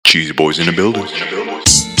Cheesy boys in the building.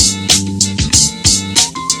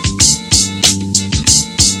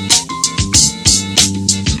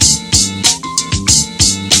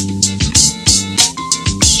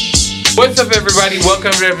 What's up, everybody?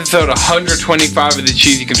 Welcome to episode 125 of the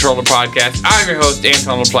Cheesy Controller Podcast. I'm your host,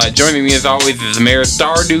 Anton LaPlatte. Joining me, as always, is the mayor of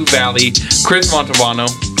Stardew Valley, Chris Montalbano.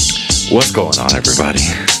 What's going on, everybody?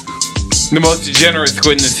 The most degenerate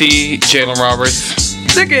squid in the sea, Jalen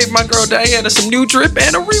Roberts. They gave my girl Diana some new drip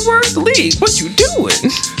and a reworked lead. What you doing?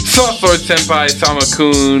 Sauce Lord Senpai,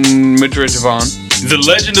 Sama-kun, Madrid Javon. The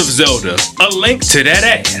Legend of Zelda, a link to that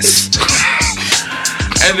ass.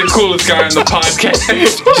 And the coolest guy on the podcast,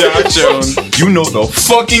 Josh Jones. You know the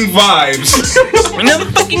fucking vibes. Another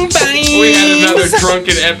fucking bang. We had another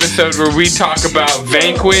drunken episode where we talk about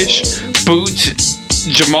Vanquish, Boots,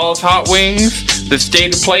 Jamal's Hot Wings, the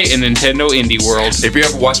State of Play, and Nintendo Indie World. If you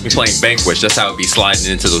ever watch me playing Vanquish, that's how it be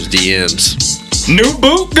sliding into those DMs. New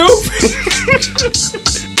boot goof.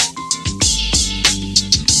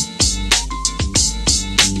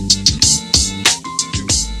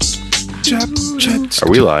 Are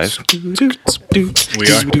we live? We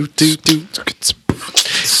are.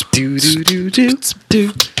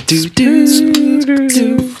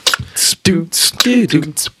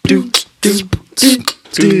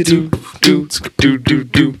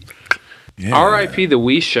 R.I.P. the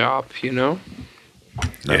Wii Shop, you know?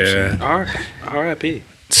 Yeah. R.I.P.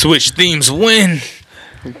 Switch themes win.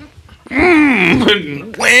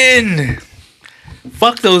 Win.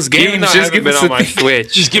 Fuck those games. Even though I Just haven't give been us on a my theme.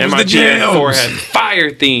 Switch. Just give and us my the PS4 jams. has fire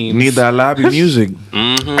themes. Need that lobby music.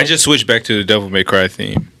 I just switched back to the Devil May Cry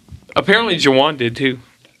theme. Apparently Jawan did too.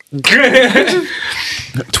 Because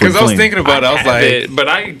I was thinking about it. I was like, But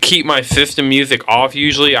I keep my system music off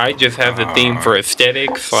usually. I just have the theme for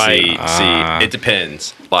aesthetics. See, it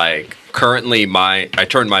depends. Like, currently, I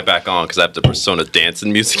turned my back on because I have the Persona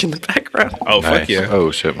dancing music in the background. oh, fuck yeah.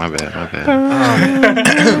 Oh shit, my bad.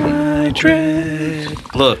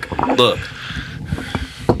 Look.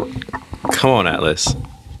 Come on, Atlas.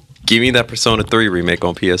 Give me that Persona 3 remake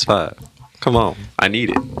on PS5. Come on. I need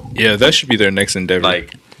it. Yeah, that should be their next endeavor.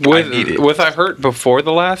 Like, I need it. Was I hurt before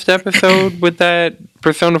the last episode with that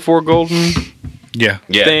Persona 4 Golden yeah.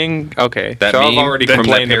 thing? Okay, That so I've meme already from that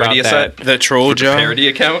complained about parody that. site? That troll job. Parody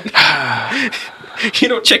account? You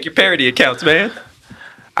don't check your parody accounts, man.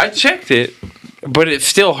 I checked it, but it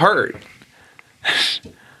still hurt.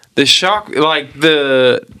 The shock, like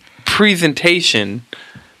the presentation,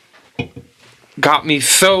 got me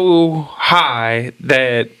so high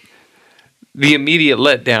that the immediate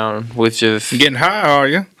letdown was just Getting high, are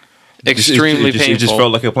you? extremely painful. It just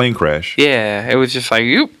felt like a plane crash. Yeah, it was just like,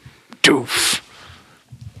 yoop, doof.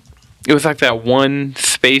 It was like that one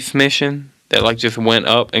space mission that like just went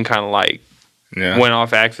up and kind of like Yeah. went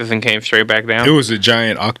off axis and came straight back down. It was a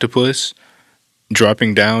giant octopus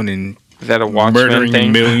dropping down and Is that a Watchmen murdering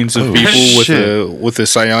thing? millions of people shit. with a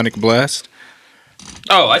psionic blast.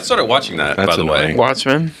 Oh, I started watching that, That's by the way. annoying.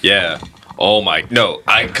 Watchmen? Yeah. Oh my. No,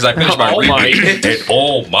 because I finished my Oh my. reread. And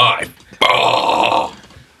oh my. Oh.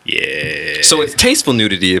 Yeah. So it's tasteful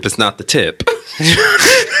nudity if it's not the tip.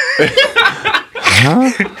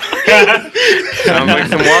 Sounds like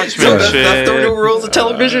some Watchmen That's shit. the new rules of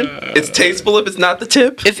television. It's tasteful if it's not the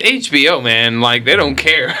tip. It's HBO, man. Like, they don't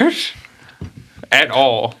care at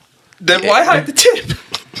all. Then why hide the tip?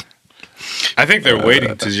 I think they're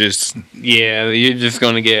waiting to just. Yeah, you're just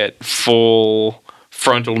going to get full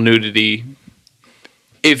frontal nudity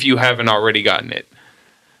if you haven't already gotten it.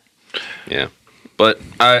 Yeah, but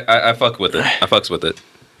I fuck with it. I fucks with it.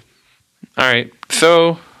 All right.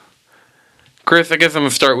 So, Chris, I guess I'm going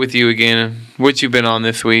to start with you again. What you been on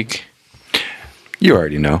this week? You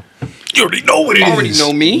already know. You already know what it is. Already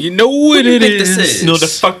know me. You know what do you it think is. this is? You know the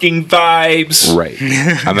fucking vibes. Right.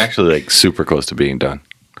 I'm actually like super close to being done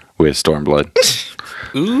with Stormblood.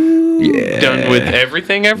 Ooh. Yeah. Done with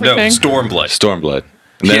everything? No, Stormblood. Stormblood.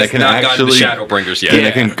 And He then I has can not gotten actually. the Shadowbringers yet. Then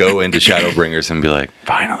I can go into Shadowbringers and be like,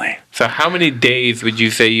 finally. So, how many days would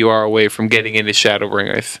you say you are away from getting into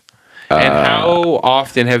Shadowbringers? And how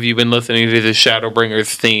often have you been listening to the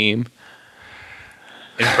Shadowbringers theme?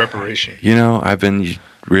 In preparation. You know, I've been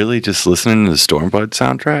really just listening to the Stormblood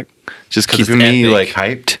soundtrack, just 'Cause keeping it's me epic.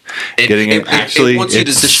 like hyped. Getting it. Actually, it wants you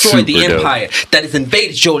to it's destroy the super dope. empire that has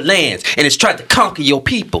invaded your lands and has tried to conquer your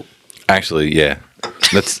people. Actually, yeah,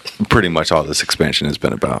 that's pretty much all this expansion has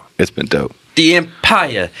been about. It's been dope. The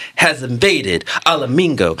empire has invaded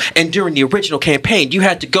Alamingo, and during the original campaign, you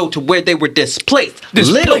had to go to where they were displaced.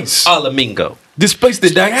 Displaced? Little Alamingo. Displace the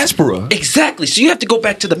diaspora. Exactly. So you have to go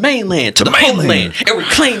back to the mainland, to the mainland. homeland, and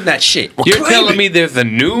reclaim that shit. You're telling me there's a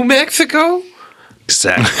New Mexico?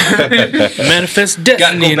 Exactly. Manifest Gotta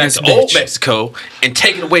destiny go in back this to old bitch. Mexico and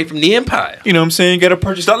take it away from the empire. You know what I'm saying? Got to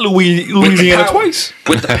purchase that Louisiana power- twice.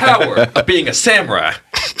 With the power of being a samurai.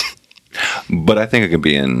 But I think I can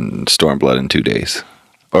be in Stormblood in 2 days.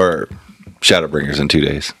 Or Shadowbringers in 2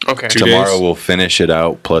 days. Okay. Tomorrow days? we'll finish it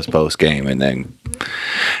out plus post game and then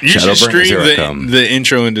You should Shadowbringers, stream here I come. the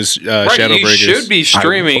intro into Right, Shadowbringers. you should be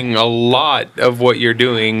streaming a lot of what you're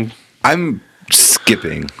doing. I'm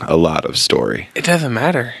skipping a lot of story. It doesn't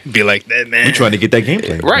matter. be like that, man. I'm trying to get that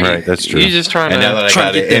gameplay. Right. Right, that's true. You're just trying And now that to. I Trying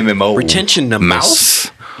got to get an them MMO retention numbers. mouse.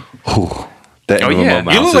 Whew, that Oh, MMO yeah.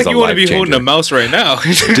 mouse You look is like a you want to be life holding a changer. mouse right now.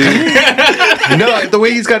 Dude. No, the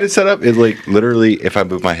way he's got it set up is like literally if I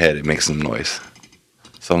move my head, it makes some noise.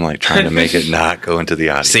 So I'm like trying to make it not go into the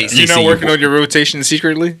audio. See, You're not working on your rotation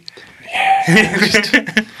secretly?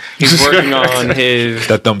 He's working on his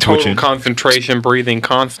That thumb total twitching. concentration, breathing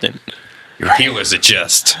constant. Healers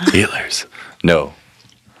adjust. Healers. No,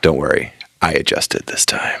 don't worry. I adjusted this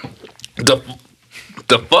time. The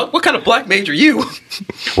fuck? What kind of black mage are you?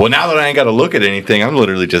 Well, now that I ain't got to look at anything, I'm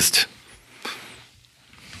literally just.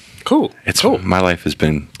 Cool. It's my life has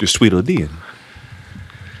been. Just sweet OD.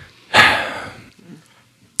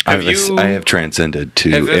 I have transcended to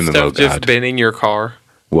Has this MMO stuff just God. been in your car?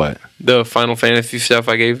 What? The Final Fantasy stuff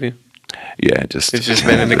I gave you? Yeah, just. It's just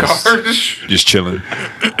been in the car. Just chilling.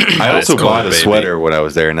 I also cool, bought a baby. sweater when I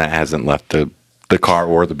was there, and that hasn't left the car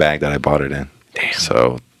or the bag that I bought it in. Damn.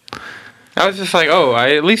 So I was just like, oh,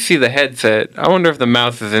 I at least see the headset. I wonder if the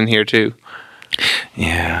mouse is in here too.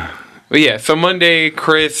 yeah. But yeah, so Monday,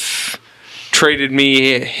 Chris traded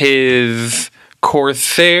me his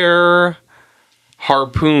Corsair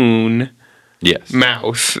Harpoon Yes.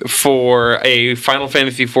 mouse for a Final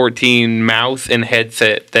Fantasy 14 mouse and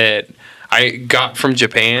headset that I got from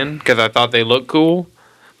Japan because I thought they looked cool.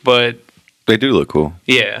 But They do look cool.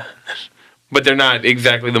 yeah, but they're not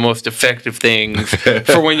exactly the most effective things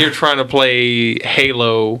for when you're trying to play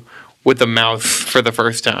Halo with a mouse for the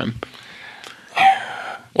first time.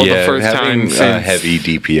 Well, yeah, the first having time a since heavy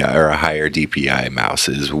DPI or a higher DPI mouse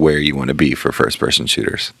is where you want to be for first-person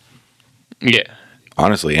shooters. yeah.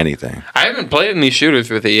 Honestly, anything. I haven't played any shooters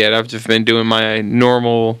with it yet. I've just been doing my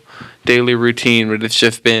normal daily routine, but it's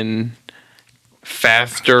just been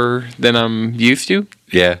faster than I'm used to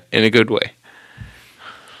Yeah, in a good way.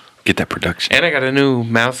 get that production. And I got a new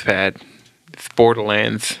mouse pad. It's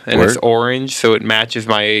Borderlands, and it's Word? orange, so it matches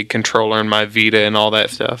my controller and my Vita and all that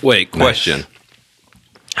stuff. Wait, question.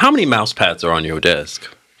 How many mouse pads are on your desk?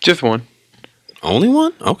 Just one. Only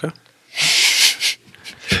one? Okay.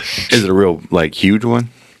 Is it a real huge one?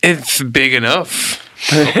 It's big enough.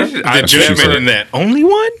 The I've judgment never, in that. Only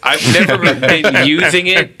one? I've never been using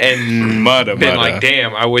it and Mudda, been mudda. like,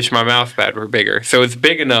 damn, I wish my mouse pad were bigger. So it's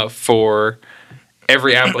big enough for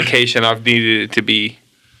every application I've needed it to be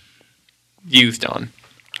used on.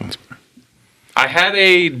 I had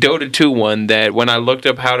a Dota 2 one that when I looked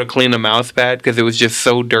up how to clean a mouse pad because it was just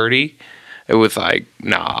so dirty, it was like,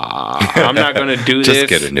 nah, I'm not going to do Just this.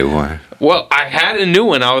 get a new one. Well, I had a new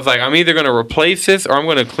one. I was like, I'm either going to replace this or I'm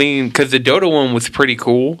going to clean, because the Dota one was pretty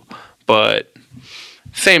cool, but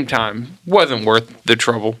same time, wasn't worth the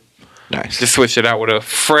trouble Nice. to switch it out with a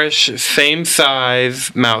fresh, same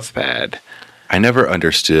size mouse pad. I never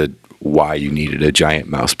understood why you needed a giant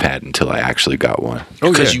mouse pad until I actually got one.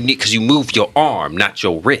 Because you move your arm, not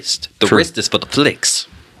your wrist. The True. wrist is for the flicks.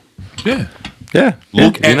 Yeah. Yeah.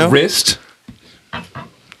 Look you at know? wrist.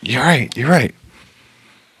 You're right. You're right.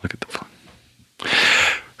 Look at the phone.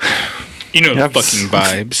 You know the Yep. fucking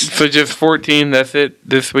vibes. So just 14, that's it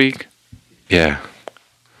this week. Yeah.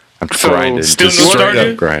 I'm So, grinding. still Just no straight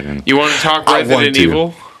Stardew? up grinding. You want to talk I want Resident to.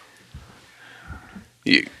 Evil?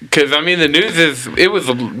 Because, I mean, the news is, it was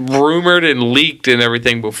rumored and leaked and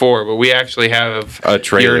everything before, but we actually have A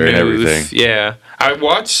trailer your and news. everything. Yeah. I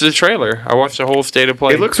watched the trailer. I watched the whole State of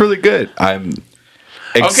Play. It looks really good. I'm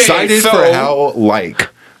excited so- for how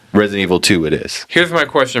Resident Evil 2 it is. Here's my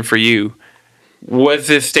question for you. Was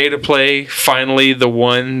this State of Play finally the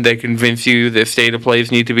one that convinced you that State of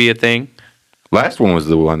Plays need to be a thing? Last one was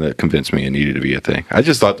the one that convinced me it needed to be a thing. I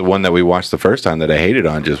just thought the one that we watched the first time that I hated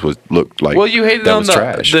on just looked like Well, you hated that on was the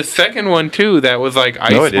trash. second one, too. That was like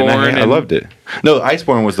Iceborne. No, I didn't. I and- loved it. No,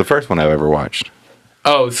 Iceborne was the first one I've ever watched.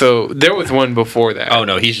 Oh, so there was one before that. Oh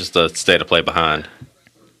no, he's just a state of play behind.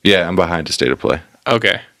 Yeah, I'm behind to State of Play.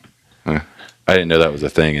 Okay. I didn't know that was a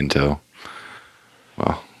thing until,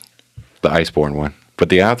 well, the Iceborne one. But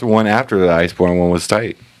the other one after the Iceborne one was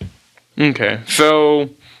tight. Okay. So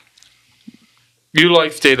you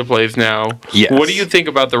like State of Plays now. Yes. What do you think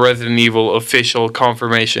about the Resident Evil official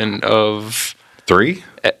confirmation of 3?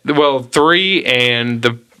 3 and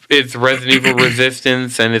the it's Resident Evil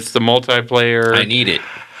Resistance and it's the multiplayer. I need it.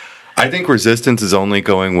 I think Resistance is only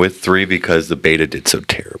going with 3 because the beta did so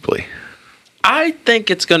terribly. I think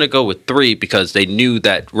it's going to go with 3 because they knew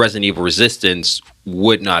that Resident Evil Resistance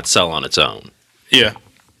would not sell on its own. Yeah.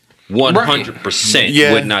 100%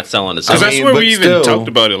 Yeah. would not sell on its I own. That's mean, where but we even still- talked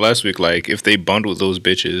about it last week. Like, if they bundled those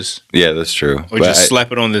bitches Yeah, that's true. or But just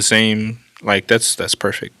slap it on the same, like, that's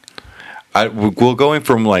perfect. well, going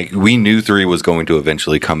from like we knew 3 was going to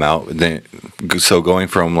eventually come out, then so going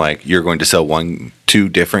from like you're going to sell 2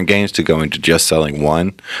 different games to going to just selling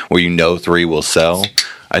one, where you know 3 will sell.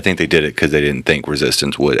 I think they did it because they didn't think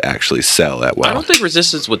Resistance would actually sell that well. I don't think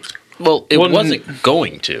Resistance would. Well, it wasn't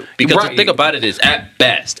going to, because Right. the thing about it is, at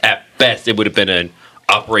best, it would have been an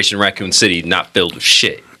Operation Raccoon City not filled with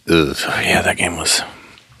shit. Ugh, yeah, that game was.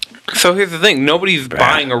 So here's the thing: nobody's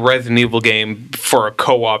buying a Resident Evil game for a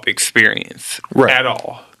co-op experience at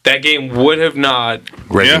all. That game would have not.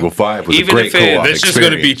 Resident Yeah. Evil 5 was Even a great if it- co-op That's just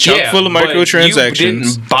going to be experience. chock full of but microtransactions. You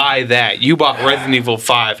didn't buy that. You bought Resident Evil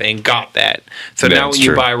 5 and got that. So Yeah, now that's when you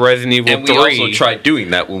true. buy Resident Evil And we 3, also tried doing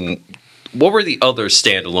that when. What were the other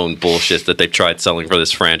standalone bullshits that they've tried selling for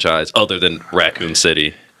this franchise other than Raccoon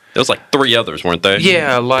City? There was like 3 others, weren't there?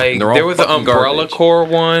 yeah, like And they're all there was the fucking Umbrella garbage. Corps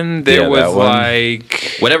one. There Yeah, was that one.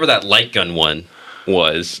 like Whatever that light gun one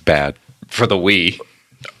was Bad. for the Wii.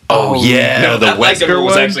 Oh yeah, No, the that light gun Wesker one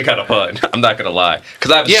was one. actually kind of fun. I'm not gonna lie,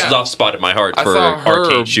 because I have a Yeah. soft spot in my heart I for saw Herb.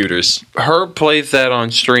 arcade shooters. Herb plays that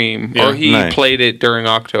on stream, Yeah, or he nice. played it during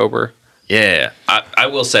October. Yeah, I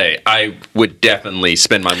will say I would definitely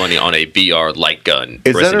spend my money on a VR light gun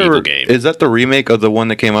Is that Resident Evil game. Is that the remake of the one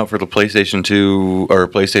that came out for the PlayStation 2 or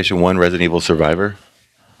PlayStation 1 Resident Evil Survivor?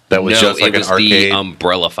 That was no, just like it was an arcade. the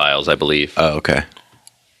Umbrella Files, I believe. Oh, okay.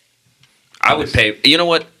 I would pay. You know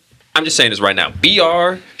what? I'm just saying this right now.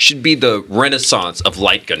 VR should be the renaissance of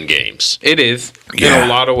light gun games. It is in Yeah. a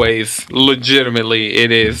lot of ways. Legitimately, it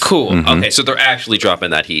is Cool. Okay, so they're actually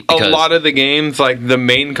dropping that heat. A Because lot of the games, like the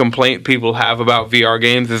main complaint people have about VR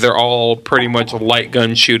games, is they're all pretty much light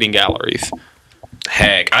gun shooting galleries.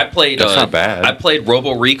 heck, I played. That's not bad. I played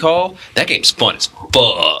Robo Recall. That game's fun as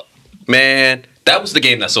fuck, man. That was the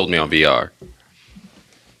game that sold me on VR.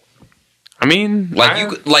 I mean, Like I you,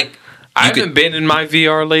 could- like I you could- haven't been in my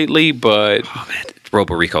VR lately, but Oh man,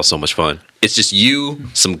 Robo Recall's so much fun. It's just you,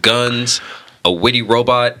 some guns, a witty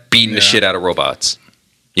robot beating the shit out of robots.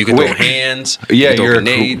 You can throw Wait. hands. Yeah, you can throw you're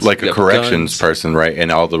grenades, like you a have corrections guns. person, right?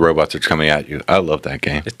 And all the robots are coming at you. I love that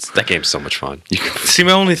game. That game's so much fun. See,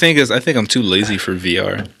 my only thing is I think I'm too lazy for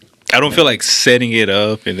VR. I don't feel like setting it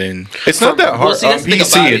up and then. It's not that hard. Well, see, that's On the thing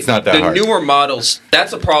PC, about it's not that the hard. newer models,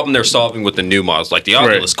 that's a problem they're solving with the new models. Like the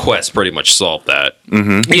Oculus Quest pretty much solved that.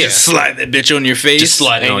 You just slide that bitch on your face. Just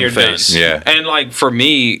slide it and on you're your done. face. Yeah. And like for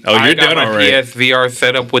me, Oh, I you're got done my already. PSVR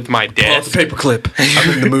set up with my desk paperclip.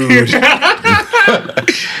 I'm in the mood.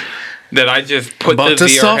 that I just put About the to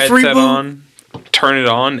VR soft headset reboot? on, turn it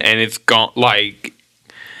on, and it's gone. Like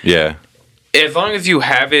Yeah. as long as you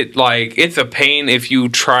have it, like it's a pain if you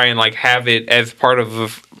try and like have it as part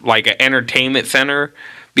of like an entertainment center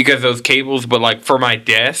because those cables. But like for my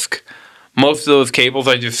desk, most of those cables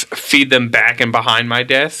I just feed them back and behind my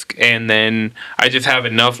desk, and then I just have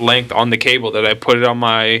enough length on the cable that I put it on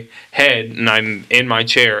my head and I'm in my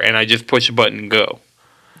chair and I just push a button and go.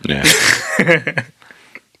 Yeah.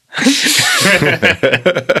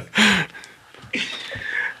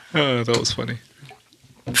 Oh, that was funny.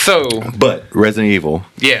 So But Resident Evil.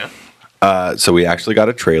 yeah, So we actually got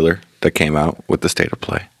a trailer that came out with the state of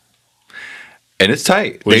play. And it's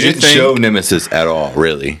tight. What'd They you didn't think? show Nemesis at all,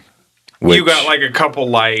 really. you Which got like a couple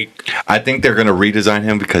like I think they're going to redesign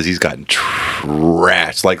him because he's gotten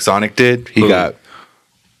trashed like Sonic did. He Who? got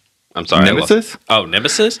I'm sorry. Nemesis? Oh,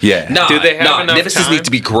 Nemesis? Yeah. Nah, Do they have nah, enough Nemesis time? needs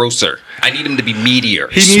to be grosser. I need him to be meatier.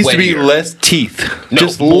 He needs to be sweatier. less teeth. No,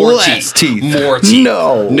 Just more less teeth. More teeth.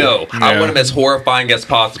 No. No. I Yeah. want him as horrifying as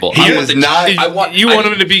possible. He I is want the, not- I want, You I want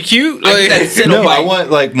need- him to be cute? I need that Like, Cenobite. No, I want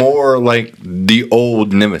like more like the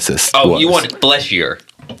old Nemesis. Oh, was. you want it fleshier.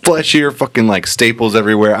 fleshier, fucking like staples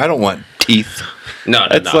everywhere. I don't want teeth. No, no,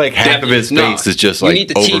 That's no. like half of his Definitely- face is just You like need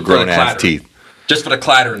the teeth for the overgrown ass clatter. teeth. Just for the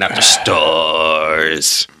clatter and after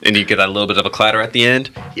stars. And you get that little bit of a clatter at the end.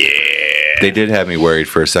 Yeah. They did have me worried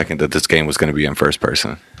for a second that this game was going to be in first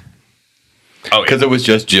person Oh, because it was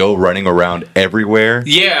just Jill running around everywhere.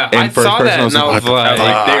 yeah. In I first saw person, that I was and I like, was what the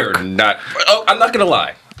like, they're not. Oh, I'm not gonna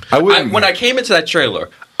lie. I wouldn't. When I came into that trailer,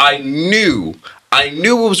 I knew it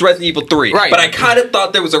was Resident Evil 3. Right. But I kind of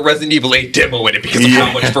thought there was a Resident Evil 8 demo in it because of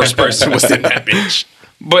how much first person was in that bitch.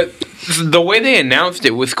 But the way they announced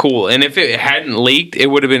it was cool, and if it hadn't leaked, it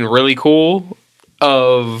would have been really cool.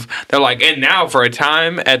 they're like, and now for a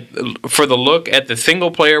time for the look at the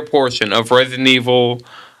single player portion of Resident Evil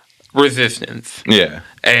Resistance. Yeah.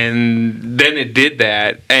 And then it did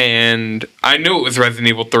that, and I knew it was Resident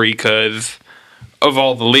Evil 3 because of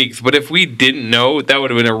all the leaks. But if we didn't know, that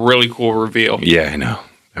would have been a really cool reveal. Yeah, I know.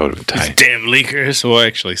 That would have been tight. Damn leakers. Well,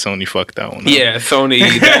 actually, Sony fucked that one up. Yeah, Sony.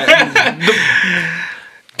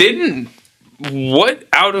 What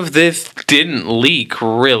out of this didn't leak,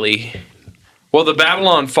 really? Well, the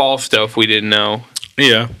Babylon Fall stuff we didn't know.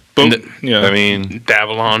 Yeah. But, yeah. I mean,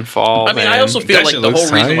 Babylon Fall. I mean, man. I also feel That like shit the whole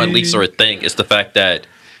looks reason why tight. leaks are a thing is the fact that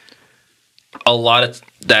a lot of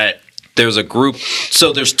that there's a group.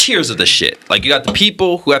 So there's tiers of the shit. Like you got the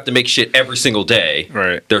people who have to make shit every single day.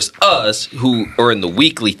 Right. There's us who are in the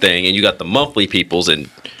weekly thing, and you got the monthly peoples. And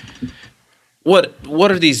what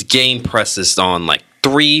are these game presses on, like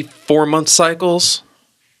 3-4 month cycles?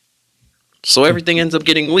 So everything ends up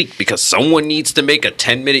getting leaked because someone needs to make a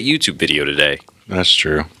 10-minute YouTube video today. that's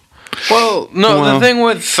true. Well, no, Well- the thing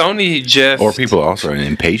with Sony just... Or people also are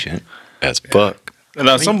impatient as fuck.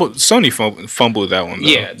 Now, Sony fumbled that one, though.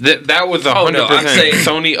 Yeah, that was 100%. Oh, no, I'm saying-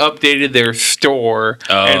 Sony updated their store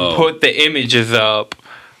and Oh. put the images up.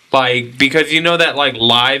 Like, because you know that like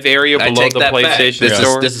live area I below take the that back. PlayStation This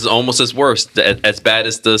store? is almost as worse, as bad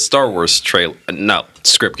as the Star Wars trailer. No,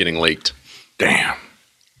 script getting leaked. Damn.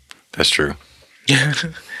 That's true.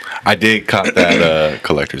 I did cop that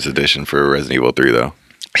collector's edition for Resident Evil 3, though.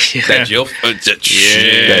 That Jill. Yeah.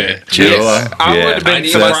 That Jill, Yes, I would have I been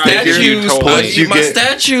need my surprised if you statues. told I me. need you my get-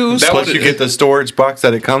 statues. Plus, you get the storage box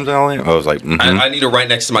that it comes out in. I was like, I need it right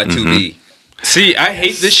next to my 2B. See, I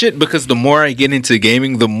hate this shit because the more I get into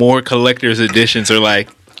gaming, the more collector's editions are like,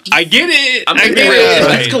 I get it. I'm I gonna be get real. If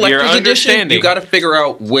it. it's You're collector's edition, understanding. you got to figure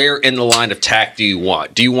out where in the line of tack do you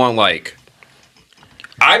want. Do you want like?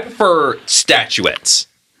 I prefer statuettes.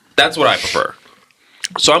 That's what I prefer.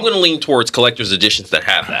 So I'm going to lean towards collector's editions that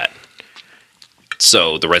have that.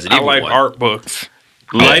 So the Resident I Evil like one. art books.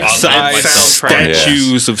 Life-size soundtrack.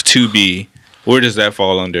 statues of 2B. Where does that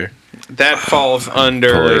fall under? That falls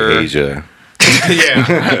under... Polyhasia.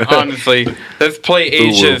 Yeah, honestly. Let's play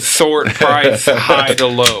Asia's sort price high to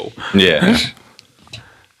low Yeah.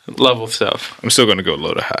 level stuff. I'm still going to go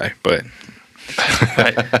low to high, but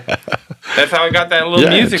That's how I got that little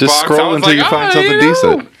music just box. I scroll was until like, you find "Oh, something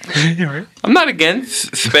know, decent. I'm not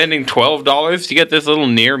against spending $12 to get this little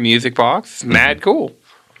near music box. It's mad cool.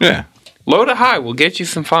 Yeah. Low to high will get you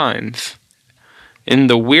some finds in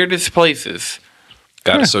the weirdest places.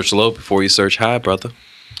 Got to search low before you search high, brother.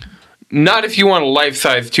 Not if you want a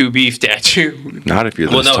life-size 2B statue. Not if you're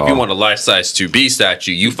this Well, no, tall. if you want a life-size 2B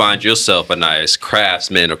statue, you find yourself a nice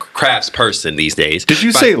craftsman or craftsperson these days. Did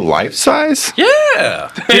you say life size?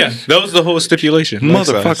 Yeah. yeah, that was the whole stipulation.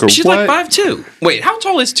 Motherfucker, She's what? like 5'2". Wait, how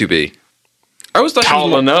tall is 2B? I always thought she was Tall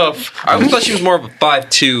more, enough. I always thought she was more of a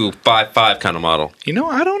 5'2", 5'5" kind of model. You know,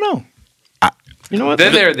 I don't know. You know what?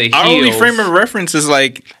 Then there are the Our only heels. frame of reference is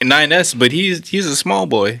like 9S, but he's a small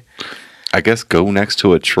boy. I guess go next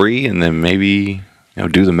to a tree and then maybe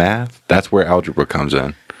do the math. That's where algebra comes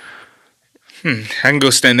in. I can go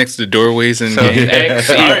stand next to the doorways and. So X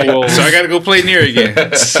equals... So I gotta go play near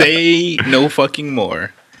again. Say no fucking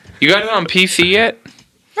more. You got it on PC yet?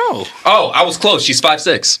 No. Oh, I was close. She's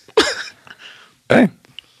 5'6". Hey.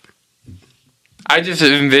 I just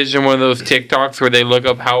envision one of those TikToks where they look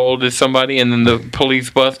up how old is somebody and then the police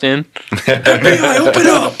bust in. Open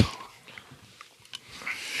up.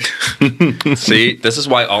 See, this is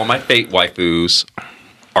why all my Fate waifus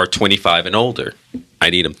are 25 and older. I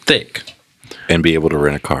need them thick And be able to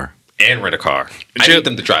rent a car. and rent a car. I Jalen- need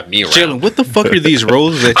them to drive me around. Jalen, what the fuck are these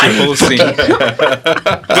roles that you're posting?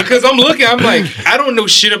 Because I'm looking, I'm like, I don't know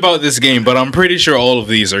shit about this game, but I'm pretty sure all of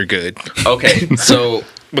these are good. Okay, so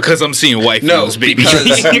Because I'm seeing white no, females, baby.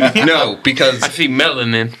 because I see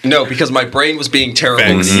melanin. no, because my brain was being terrible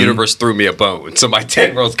and the universe threw me a bone. So my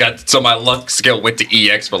 10 rolls my luck skill went to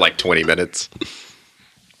EX for like 20 minutes.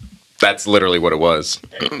 That's literally what it was.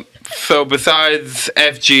 So besides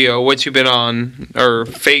FGO, what you been on? Or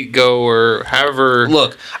Fate Go or however...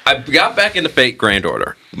 Look, I got back into Fate Grand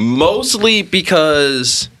Order mostly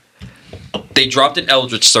because they dropped an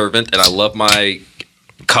Eldritch Servant, and I love my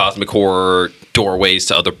cosmic horror doorways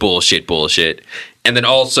to other bullshit. And then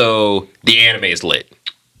also the anime is lit.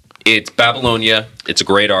 It's Babylonia. It's a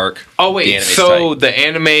great arc. Oh The wait, anime's so tight. the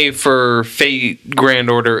anime for Fate Grand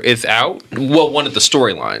Order is out? Well, one of the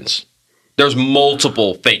storylines. There's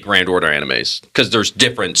multiple Fate Grand Order animes because there's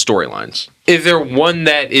different storylines. Is there one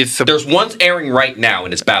that is... There's one's airing right now,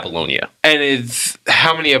 and it's Babylonia. And it's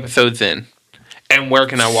how many episodes in? And where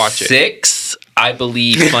can I watch it? 6, I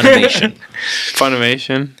believe, Funimation.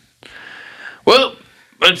 Funimation. Well,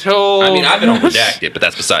 until I mean, I've been on Redacted, but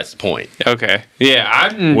that's besides the point. okay, yeah,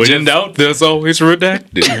 I'm When just, in doubt, there's always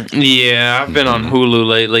redacted. yeah, I've been on Hulu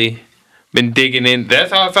lately. Been digging in.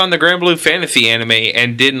 That's how I found the Grand Blue Fantasy anime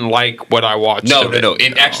and didn't like what I watched. No. of it.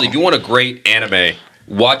 It actually, if you want a great anime,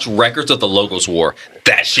 watch Records of the Logos War.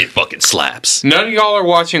 That shit fucking slaps. None of y'all are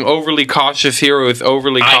watching Overly Cautious Hero is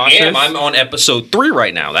Overly Cautious. I am. I'm on episode 3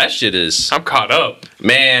 right now. That shit is I'm caught up.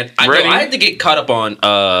 man. I Ready? had to get caught up on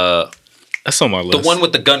That's on my list. the one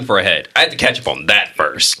with the gun for a head. I had to catch up on that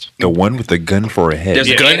first. The one with the gun for a head. There's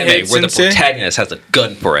an Gunhead anime where the Sensei? protagonist has a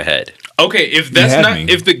gun for a head. Okay, if that's had not me.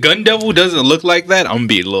 if the Gun Devil doesn't look like that, I'm gonna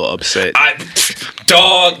be a little upset.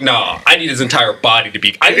 Dog, nah. I need his entire body to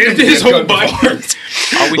be. I need him to His get whole gun body. parts.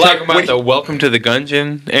 Are we Like, talking about when the Welcome to the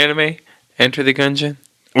Gungeon anime? Enter the Gungeon?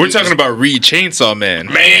 We're talking about Reed Chainsaw Man.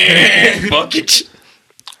 Man, fuck it.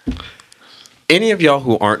 Any of y'all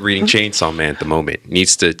who aren't reading Chainsaw Man at the moment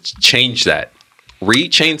needs to change that.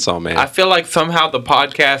 Read Chainsaw Man. I feel like somehow the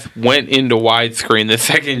podcast went into widescreen the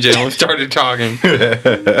second Jen started talking.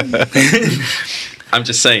 I'm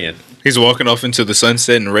just saying. He's walking off into the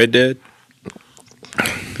sunset in Red Dead.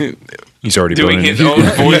 He's already Doing building his own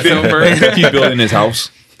voiceover. He's building his house.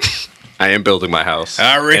 I am building my house.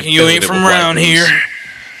 I reckon And you filling ain't it from with around waifus. here.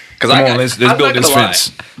 Cause Come I on, got, let's I'm not build this gonna lie.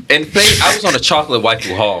 fence. And Faye, I was on a chocolate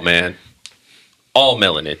waifu haul, man. All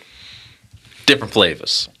melanin. Different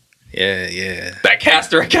flavors. Yeah. That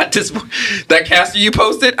caster I got that caster you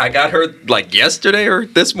posted, I got her like yesterday or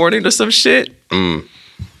this morning or some shit.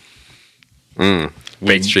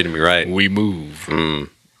 Fate's treating me right. We move.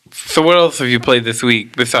 So what else have you played this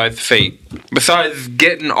week besides Fate? Besides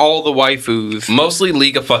getting all the waifus? Mostly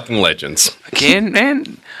League of fucking Legends. Again,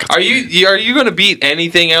 man? Are you gonna beat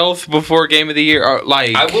anything else before Game of the Year? Or,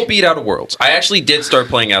 like I will beat Outer Worlds. I actually did start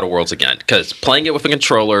playing Outer Worlds again because playing it with a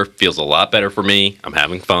controller feels a lot better for me. I'm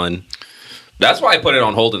having fun. That's why I put it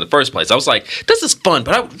on hold in the first place. I was like, this is fun,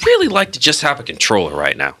 but I would really like to just have a controller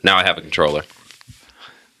right now. Now I have a controller.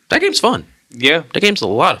 That game's fun. Yeah. That game's a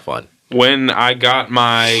lot of fun. When I got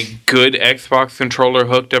my good Xbox controller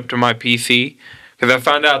hooked up to my PC, because I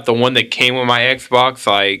found out the one that came with my Xbox,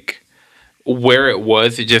 like where it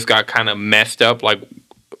was, it just got kind of messed up. Like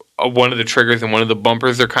one of the triggers and one of the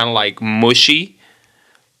bumpers are kind of like mushy.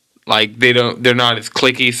 Like they're not as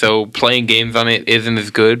clicky, so playing games on it isn't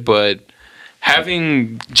as good. But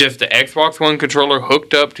having just the Xbox One controller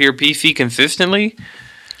hooked up to your PC consistently,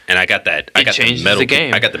 And I got that. I got changes the metal. the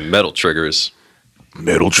game. I got the metal triggers.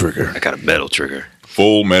 Metal Trigger. I got a metal trigger.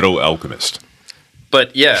 Full Metal Alchemist.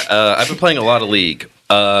 But yeah, I've been playing a lot of League.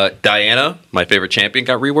 Diana, my favorite champion,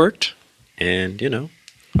 got reworked, and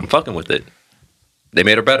I'm fucking with it. They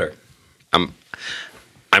made her better. I'm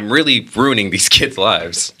really ruining these kids'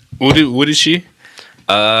 lives. What is she?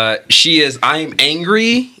 She is. I'm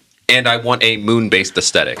angry, and I want a moon-based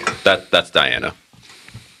aesthetic. That's Diana.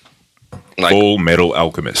 Like Full Metal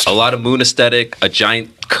Alchemist. a lot of moon aesthetic, a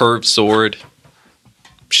giant curved sword.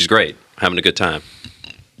 She's great. Having a good time.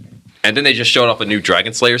 And then they just showed off a new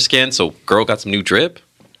Dragon Slayer skin, so girl got some new drip.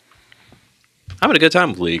 Having a good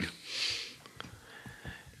time with League.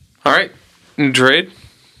 all right, Dread,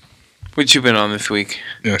 what you been on this week?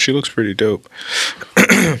 Yeah, she looks pretty dope.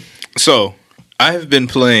 So, I have been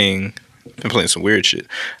playing some weird shit.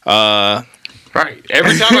 Right.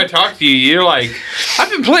 Every time I talk to you, you're like, I've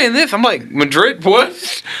been playing this. I'm like, Madrid,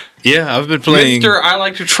 what? Yeah, I've been playing. Mister, I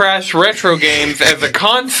like to trash retro games as a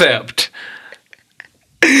concept.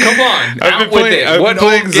 Come on, I've out been with playing- it. I've What been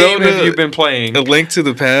playing old game Zelda- have you been playing? A Link to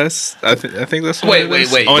the Past. I think that's what it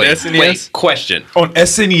is. On SNES. Wait, question. On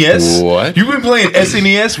SNES? What? You've been playing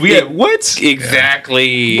SNES? We had what?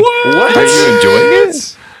 Exactly. What? Are you enjoying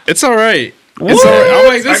it? It's all right. It's all right.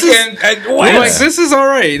 I'm like, What? this is all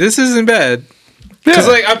right. This isn't bad. Because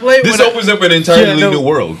like I played This when I- opens up an entirely new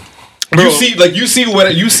world. Bro. You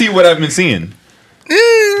see what I've been seeing.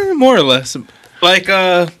 more or less. Like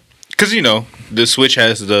because the Switch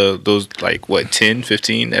has those like what 10,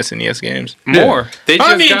 15 SNES games. More. They I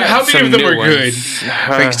just mean, got how many some of them new are ones. good?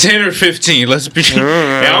 Like 10 or 15. Let's be. this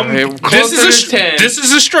closer is to 10. This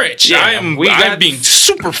is a stretch. Yeah, I'm got- being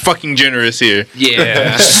super fucking generous here.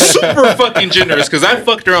 Yeah. Super fucking generous because I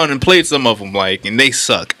fucked around and played some of them and they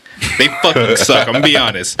suck. They fucking suck. I'm gonna be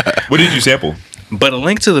honest. What did you sample? But A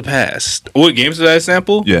Link to the Past. What games did I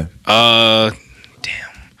sample? Yeah. Damn.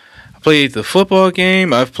 I played the football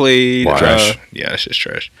game. I've played Trash. yeah, that's just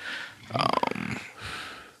trash.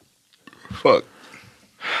 Fuck.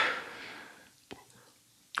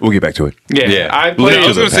 We'll get back to it. Yeah, Yeah. I I played.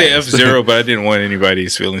 was gonna say past. F-Zero, but I didn't want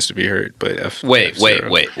anybody's feelings to be hurt. But Wait.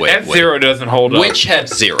 F-Zero doesn't hold up. Which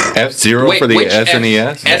F-Zero? F-Zero for the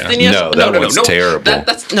SNES? SNES? No, that one's terrible.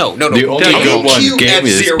 That's no. The only good one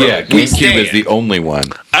GameCube is the only one.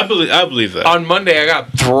 I believe that. On Monday, I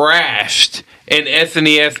got thrashed in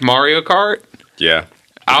SNES Mario Kart. Yeah.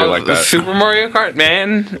 I like that. Super Mario Kart,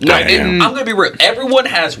 man. No, I didn't. I'm gonna be real. Everyone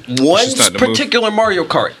has one just not the move. particular Mario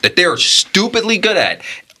Kart that they're stupidly good at.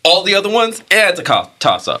 All the other ones, it's a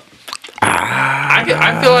toss up. I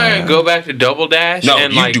feel like I go back to Double Dash. No,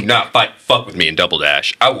 and you like, do not fuck with me in Double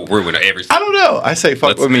Dash. I will ruin everything. I don't know. I say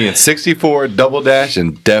fuck with me in 64, Double Dash,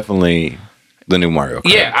 and definitely the new Mario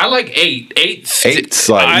Kart. Yeah, I like 8. 8's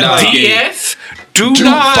like, I nah. like DS. Do Do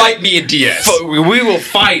not fight me in DS. We will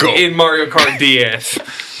fight Go. in Mario Kart DS.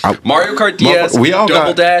 Mario Kart DS, We all Double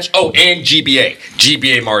got- Dash. Oh, and GBA.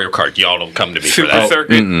 GBA Mario Kart. Y'all don't come to me Super for that.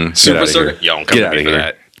 Circuit. Super outta Circuit. here. Y'all don't come Get to outta me for here.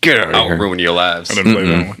 that. Get out of I'll here. ruin your lives. I didn't play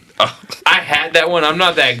that one. I had that one. I'm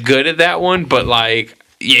not that good at that one, but like,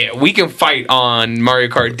 yeah, we can fight on Mario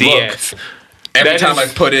Kart DS. Every That time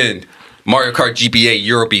is- I put in Mario Kart GBA,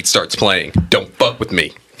 Eurobeat starts playing. Don't fuck with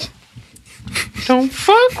me. Don't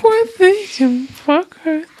fuck with me. Don't fuck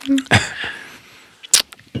with me.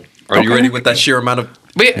 Are you ready with that sheer amount of?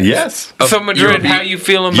 But yeah, Yes. So Madrid, Eurobeat? how you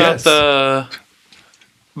feeling Yes.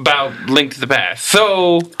 about Link to the Past?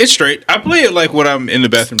 So, It's straight. I play it like when I'm in the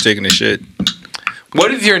bathroom taking a shit.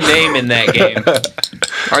 what is your name in that game?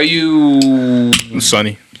 Are you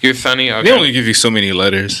Sunny. you're Sunny? Okay. They only give you so many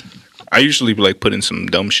letters. I usually like put in some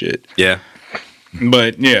dumb shit. Yeah.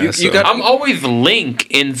 But yeah, You so- got- I'm always Link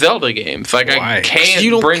in Zelda games. Like I Why? can't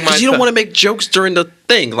You don't. bring Because you don't myself. want to make jokes during the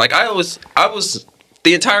thing. Like I was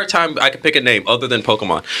the entire time I could pick a name other than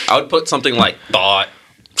Pokemon. I would put something like thought,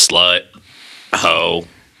 slut, hoe.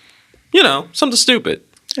 You know, something stupid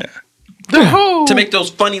to make those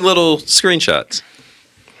funny little screenshots.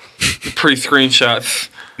 pre-screenshots.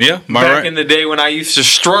 yeah, my Back right. in the day when I used to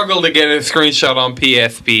struggle to get a screenshot on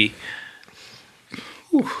PSP.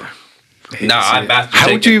 Nah, I master How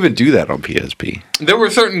would taped you it. even do that on PSP? There were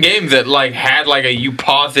certain games that like had like a you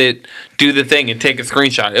pause it, do the thing, and take a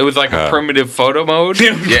screenshot. It was like a primitive photo mode.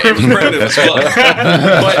 Yeah, it was primitive as fuck.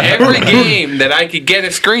 But every game that I could get a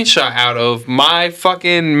screenshot out of, my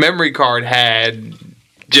fucking memory card had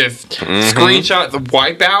just screenshots.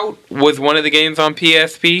 Wipeout was one of the games on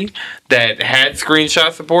PSP that had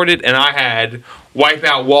screenshot supported, and I had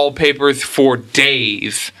Wipeout wallpapers for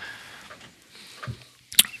days.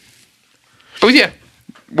 Oh yeah.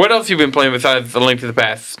 What else you been playing besides The Link to the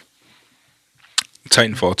Past?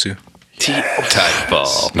 Titanfall 2.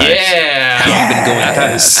 Titanfall. Yeah. Been going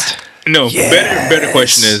fast. No, better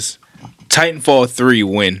question is Titanfall 3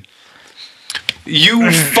 when?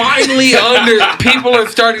 You finally people are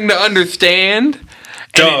starting to understand.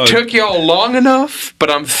 And Dog. it took y'all long enough,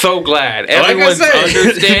 but I'm so glad. I Everyone's said.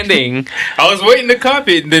 understanding. I was waiting to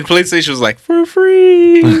copy it, and then PlayStation was like, for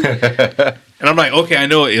free. And I'm like, okay, I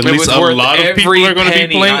know at It least was a worth lot of people every are going to be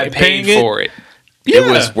penny I paying paid it. for it. Yeah.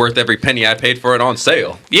 It was worth every penny I paid for it on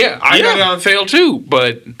sale. Yeah, I got it on sale too,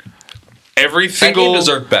 but every That game single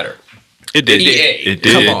deserved better. It did. EA, It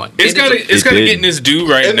did. come on. It's got It to did. getting its due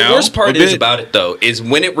right And now. the worst part a is bit. about it though is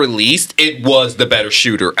when it released, it was the better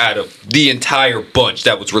shooter out of the entire bunch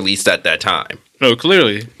that was released at that time. No,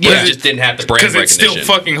 clearly. Yeah, it just didn't have the brand Because it recognition.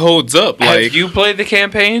 still fucking holds up. Have Like, you played the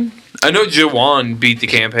campaign? I know Jawan beat the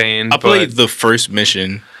campaign. I played but the first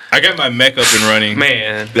mission. I got my mech up and running.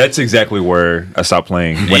 man. That's exactly where I stopped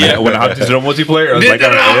playing. When Yeah. I hopped into the multiplayer, I was like,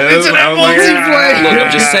 Look, Look,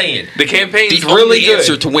 I'm just saying. The campaign's The really only good.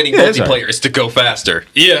 answer to winning Yeah, it's multiplayer is to go faster.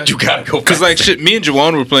 Yeah. You gotta go Because, faster. like, shit, me and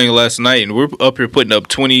Jawan were playing last night, and we're up here putting up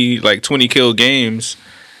 20 kill games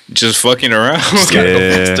just fucking around. gotta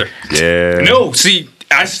go faster. Yeah. No, see,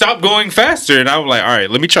 I stopped going faster, and I'm like, all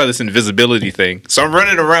right, let me try this invisibility thing. So I'm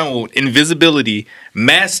running around with invisibility,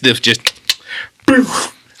 Mastiff just.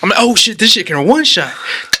 I'm like, oh shit, this shit can one shot.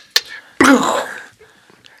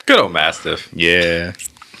 Good old Mastiff. Yeah.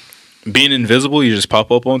 Being invisible, you just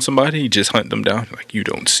pop up on somebody, you just hunt them down. Like, you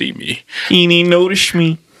don't see me. He didn't notice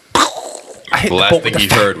me. The last thing he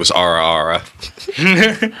heard was Ara Ara.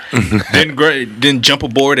 Then jump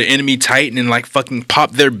aboard an enemy Titan and like fucking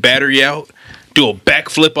pop their battery out, do a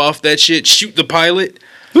backflip off that shit, shoot the pilot.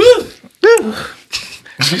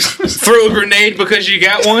 Throw a grenade because you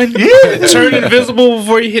got one. Turn invisible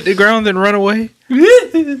before you hit the ground, then run away.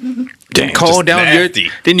 Then call down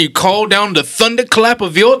nasty. then you call down the thunderclap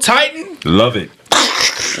of your Titan. Love it.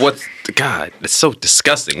 What's God? It's so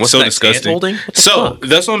disgusting. What's So that? disgusting. Hand-holding? What the So fuck?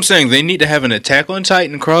 that's what I'm saying. They need to have an Attack on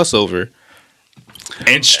Titan crossover,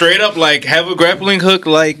 and straight up like have a grappling hook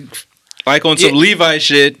like Like on some Yeah. Levi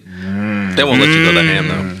shit. They won't let you go that ham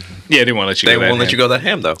though. Yeah, they won't let you. They go that won't let ham. you go that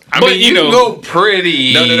ham though. I But mean, you can go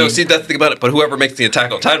pretty. No. See, that's the thing about it. But whoever makes the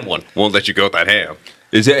Attack on Titan one won't let you go that ham.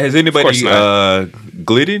 Has anybody course not.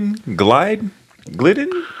 glidden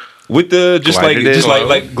with the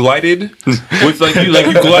Glided glided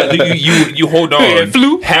with you hold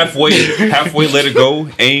on halfway let it go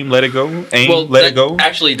let it go let it go.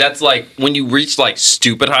 Actually, that's like when you reach like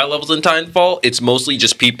stupid high levels in Titanfall. It's mostly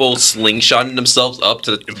just people slingshotting themselves up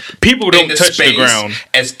to People don't into touch the space ground.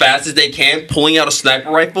 as fast as they can, pulling out a sniper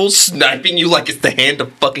rifle, sniping you like it's the hand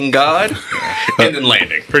of fucking God, and then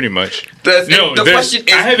landing. Pretty much. The No, question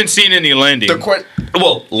is, I haven't seen any landing.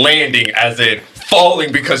 landing as in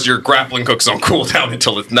falling because your grappling hook's on cooldown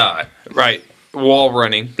until it's not. Right. Wall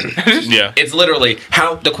running. Yeah. It's literally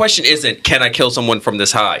how the question isn't can I kill someone from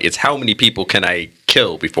this high? It's how many people can I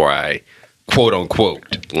kill before I quote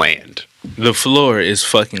unquote land. The floor is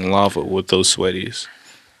fucking lava with those sweaties.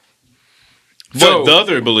 But So- the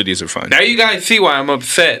other abilities are fun. Now you guys see why I'm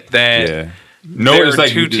upset that Yeah. No, there it's are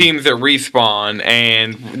like two teams that respawn,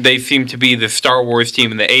 and they seem to be the Star Wars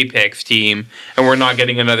team and the Apex team, and we're not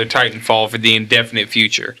getting another Titanfall for the indefinite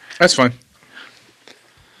future. That's fine.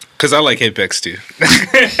 Because I like Apex too.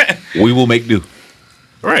 We will make do.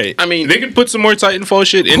 Right. I mean- they could put some more Titanfall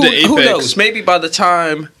shit into Apex. Who knows? Maybe by the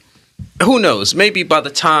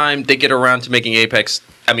time they get around to making Apex,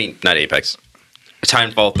 I mean not Apex,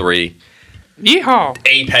 Titanfall 3. Yeehaw!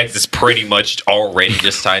 Apex is pretty much already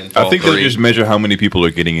just Titanfall 3. I think they'll just measure how many people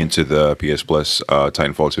are getting into the PS Plus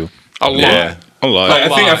Titanfall 2. A lot. Yeah. A lot.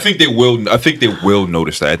 I think they will. I think they will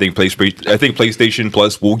notice that. I think PlayStation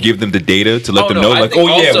Plus will give them the data to let Oh, them no, know, I like, think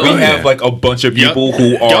oh yeah, also- we Oh, have yeah. like a bunch of Yep. people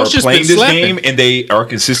who are Y'all's just playing been this slapping. game, and they are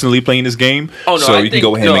consistently playing this game. Oh no! So I you think, can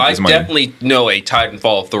go ahead and make this I money. definitely know a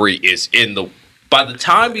Titanfall 3 is in the. By the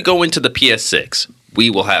time we go into the PS6, we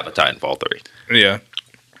will have a Titanfall 3. Yeah.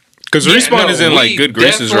 Because Respawn is in like we good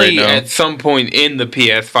graces right definitely now. At some point in the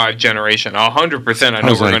PS5 generation, 100%, I know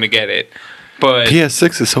was we're like- going to get it. But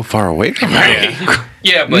PS6 is so far away from that.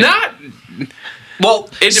 Yeah, but not. well,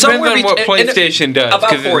 It depends somewhere on what and PlayStation does.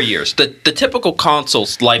 About 'cause 4 it- years. The typical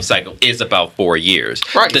console's life cycle is about 4 years.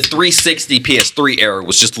 Right. The 360 PS3 era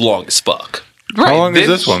was just long as fuck. Right, How long has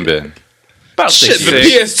this- this one been? About Shit, 6 the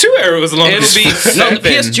years. PS2 era was long It'll as be fuck. No, the 7.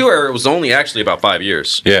 PS2 era was only actually about 5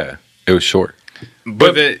 years. Yeah, it was short.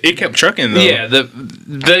 But it kept trucking though. Yeah,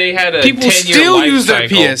 they had a People 10-year still life use that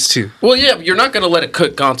cycle, PS2. Well, yeah, but you're not going to let a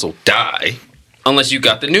good console die unless you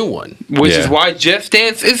got the new one. which is Yeah. why Just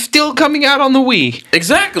Dance is still coming out on the Wii.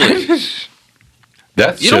 Exactly.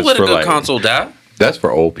 That's You don't just let a for good like, console die. That's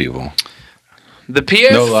for old people. The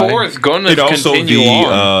PS4 lie. is going to And also continue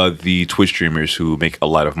on. the Twitch streamers who make a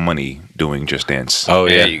lot of money doing Just Dance. Oh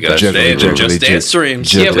Yeah, yeah, you got that's Juggling, true. juggling. Just Dance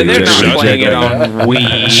streams. Yeah, but they're not Juggling, playing it on juggling.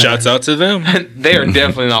 Wii. Shouts out to them. They are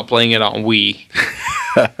definitely not playing it on Wii.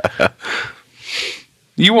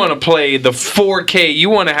 You want to play the 4K. You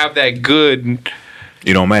want to have that good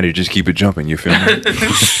It don't matter. Just keep it jumping. You feel me?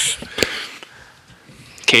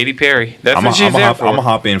 Katy Perry. That's I'm what she's there for. gonna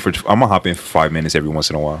hop in for 5 minutes every once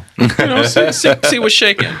in a while. You know, see what's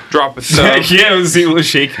shaking. Drop a sub. yeah, let's see what's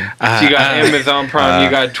shaking. You got Amazon Prime. You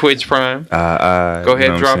got Twitch Prime. Go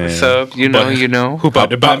ahead, drop a sub. You know. Who about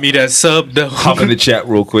to buy me that sub though? Hop in the chat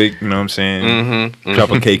real quick. You know what I'm saying?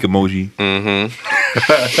 Drop a cake emoji.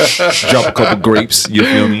 Drop a couple grapes. You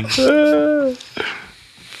feel me?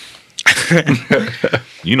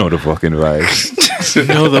 You know the fucking vibes. You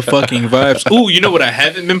know the fucking vibes. Ooh, you know what I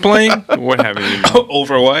haven't been playing? What happened?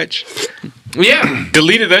 Overwatch. Yeah.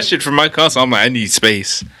 Deleted that shit from my console. I'm like, I need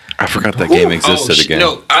space. I forgot that game existed again.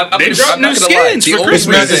 No, I'm They gonna- dropped I'm not new gonna lie. skins The for only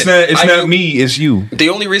Christmas. reason It's I not knew- me. It's you. The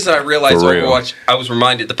only reason I realized For real. Overwatch, I was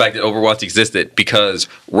reminded the fact that Overwatch existed because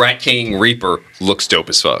Rat King Reaper looks dope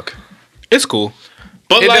as fuck. It's cool.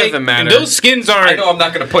 But It like, doesn't matter. those skins I aren't know I'm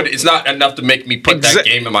not gonna put it. It's not enough to make me put that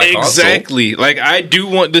game in my console. exactly. Like I do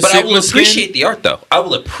want the But I will Sigma appreciate skin. the art, though. I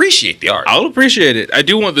will appreciate the art. I'll appreciate it. I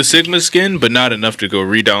do want the Sigma skin, but not enough to go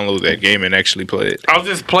re-download that game and actually play it. I'll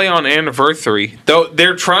just play on Anniversary. Though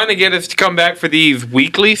they're trying to get us to come back for these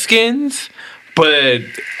weekly skins, but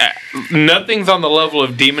nothing's on the level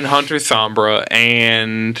of Demon Hunter Sombra,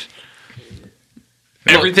 and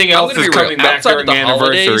everything I'm else gonna is be real. coming back Outside of during the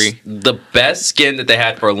holidays, Anniversary. the best skin that they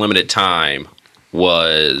had for a limited time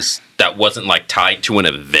was that wasn't like tied to an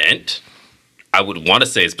event. I would want to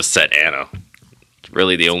say is Beset Anna. It's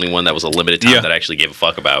really the only one that was a limited time Yeah. that I actually gave a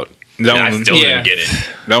fuck about. That And I one- still Yeah. didn't get it.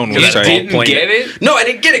 That one was Because tight. Didn't playing get it? No, I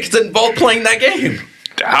didn't get it because it involved playing that game.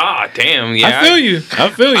 Ah, damn. Yeah. I feel you. I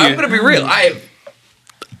feel you. I'm gonna be real.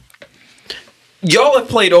 Y'all have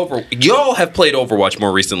played Overwatch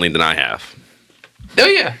more recently than I have. Oh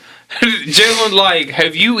yeah. Jalen, like,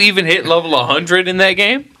 have you even hit level 100 in that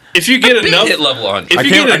game? If you get enough, hit level 100. I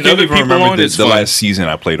can't even remember the last season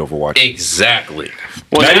I played Overwatch. Exactly.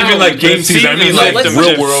 Well, not even like game season. I mean like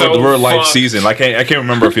real life season. Like I can't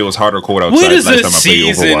remember if it was hot or cold outside. What is last a time I played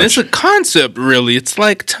season? Overwatch. It's a concept, really. It's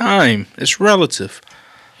like time. It's relative.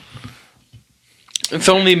 It's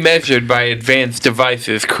only measured by advanced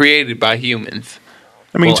devices created by humans.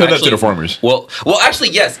 I mean, tell that to the farmers. Well, actually,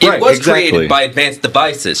 yes, it was created by advanced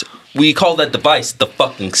devices. We call that device the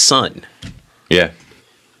fucking sun. Yeah.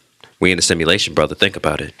 We in a simulation, brother. Think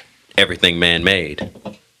about it. Everything man-made.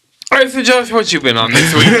 All right, so Josh, what you been on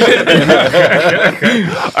this week?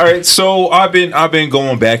 All right, so I've been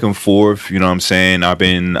going back and forth. You know what I'm saying?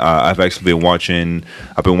 I've actually been watching.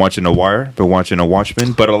 I've been watching The Wire. Been watching The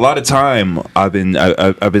Watchmen. But a lot of time I've been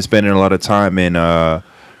spending a lot of time in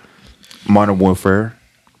Modern Warfare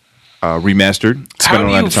remastered. Spending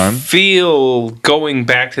a lot of time. How do you feel going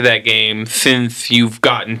back to that game since you've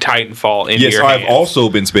gotten Titanfall into your hands? I've also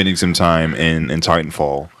been spending some time in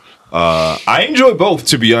Titanfall. I enjoy both,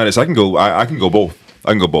 to be honest. I can go both.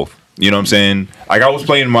 You know what I'm saying? Like I was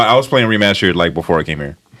playing remastered like before I came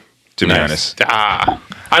here. To be honest.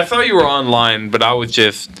 I thought you were online, but I was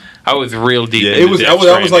real deep. Yeah, it was. I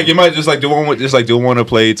was like, you might just like do I want to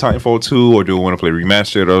play Titanfall 2 or do I want to play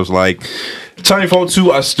remastered? I was like, Titanfall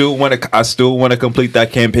 2. I still want to complete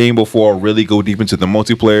that campaign before I really go deep into the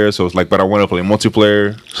multiplayer. So it's like, but I want to play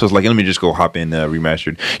multiplayer. So it's like, let me just go hop in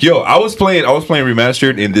remastered. Yo, I was playing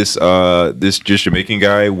remastered, and this just Jamaican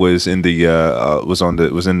guy was in the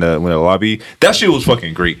lobby. That shit was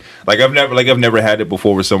fucking great. I've never had it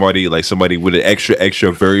before with somebody with an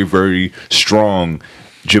extra very very strong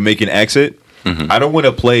Jamaican accent. I don't want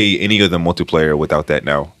to play any of the multiplayer without that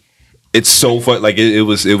now. It's so fun. Like it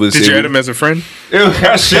was. Did you add him as a friend?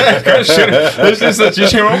 I should. It's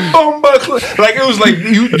just hear like it was like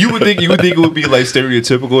you would think it would be like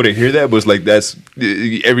stereotypical to hear that, but it's like that's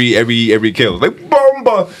every kill. It's like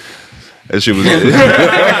bomba. That shit was.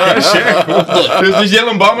 There's this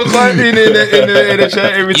yelling bombers line in the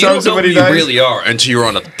chat every time somebody dies. You really are until you're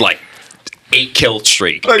on a 8-kill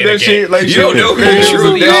streak. Like that shit, like you don't know who you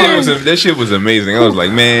truly are. That shit was amazing. I was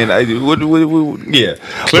like, man, yeah.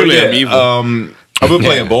 Clearly, I'm evil. I've been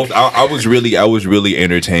playing both. I was really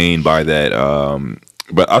entertained by that.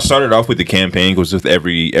 But I started off with the campaign because with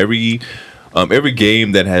every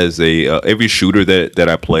game that has every shooter that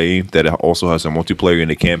I play that also has a multiplayer in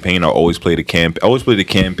the campaign, I always play the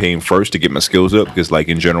campaign first to get my skills up because like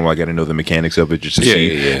in general I got to know the mechanics of it just to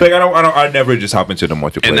see. Like I never just hop into the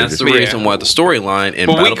multiplayer. And that's the reason why the storyline in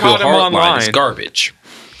Battlefield Hardline is garbage.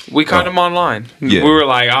 We caught him online. Yeah. We were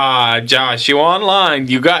like, Josh, you online?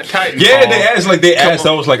 You got Titanfall. Yeah, they asked.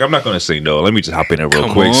 I was like, I'm not gonna say no. Let me just hop in there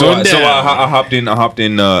real quick. So I hopped in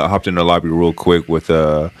the lobby real quick with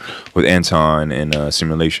Anton and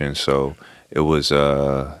Simulation. So it was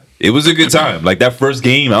a good time. Like that first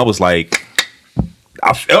game, I was like,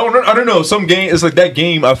 I don't know. Some game, it's like that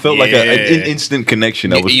game. I felt like an instant connection.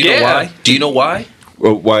 Know why? Do you know why?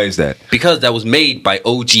 Why is that? Because that was made by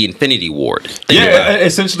OG Infinity Ward.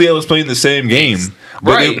 Essentially, I was playing the same game,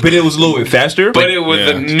 but it was a little bit faster. But it was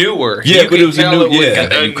a newer. Yeah, but it was a newer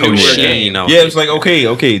game. Yeah, it's like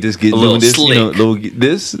okay, this get doing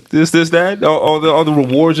this, this, that. All the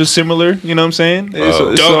rewards are similar. You know what I'm saying?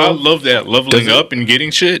 I love that leveling up and getting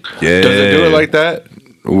shit. Yeah, does it do it like that?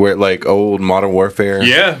 Where like old Modern Warfare, or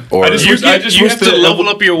you have to level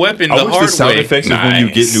up your weapon the hard way. The sound effects when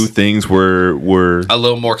you get new things were a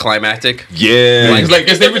little more climactic. Yeah, like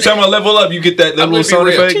every time I level up, you get that little sound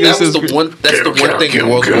effect. That's the one thing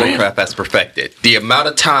World of Warcraft has perfected. The amount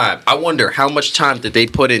of time. I wonder how much time did they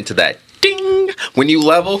put into that ding when you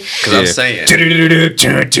level? Because I'm saying.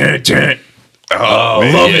 Oh,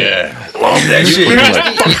 love it. Love that shit.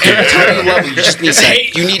 Every time you level, you just need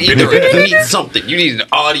you need something. You need an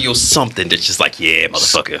audio something that's just like, yeah,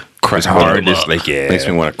 motherfucker. Crack hard. Just like, makes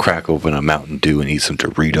me want to crack open a Mountain Dew and eat some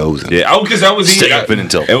Doritos. And because I was eating up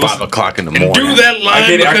until 5 o'clock in the morning. Do that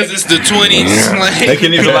line because it's the 20s. I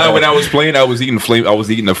can't even lie. When I was playing, I was eating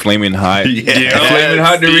the flaming hot. Flaming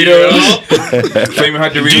hot Doritos. Flaming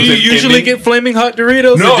hot Doritos. Do you usually get flaming hot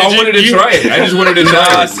Doritos? No, I wanted to try it. I just wanted to try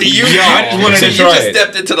it. I just wanted to try it. You just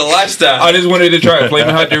stepped into the lifestyle. I just wanted to try it.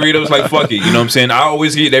 Flaming hot Doritos, like fuck it. You know what I'm saying? I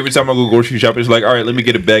always get every time I go grocery shopping. It's like, all right, let me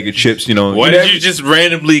get a bag of chips. You know. Why did you just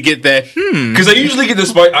randomly get that? Because I usually get the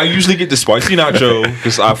spicy nacho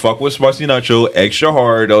because I fuck with spicy nacho extra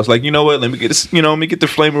hard. I was like, you know what? Let me get this. Let me get the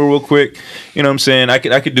flavor real quick. You know what I'm saying? I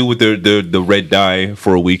could do with the red dye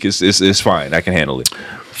for a week. It's fine. I can handle it.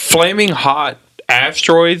 Flaming hot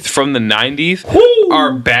asteroids from the 90s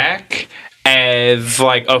are back. as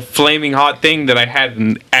like a flaming hot thing that I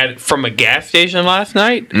had from a gas station last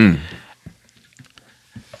night.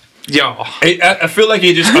 Yo, I feel like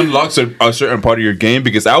it just unlocks a certain part of your game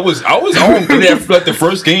because I was on like the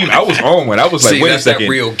first game. I was on when I was like, See, wait a that's second. that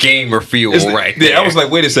real gamer feel right Yeah, there. I was like,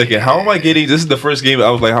 wait a second. How am I getting? This is the first game. I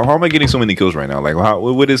was like, how am I getting so many kills right now? Like,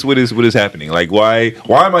 what is happening? Like, why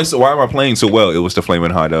am I playing so well? It was the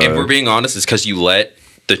flaming hot. If we're being honest, it's because you let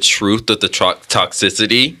the truth of the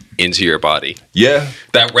toxicity into your body. Yeah,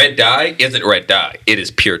 That red dye isn't red dye. It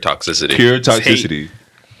is pure toxicity. pure toxicity.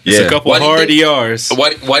 It's Yeah. a couple Why do you hard think- ERs.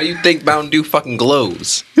 Why do you think Mountain Dew fucking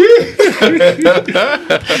glows? That's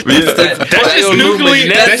just nuclear.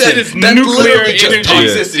 That's just nuclear literally just energy.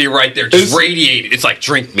 toxicity right there, just It's- radiated. It's like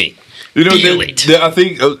drink me. You know, Feel it. I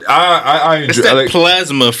think I It's enjoy. that Like,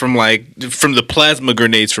 plasma from the plasma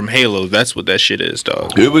grenades from Halo. That's what that shit is,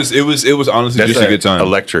 dog. it was honestly That's just a that good time.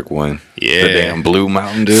 electric one. Yeah. The damn blue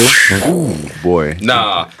Mountain Dew. Ooh, boy.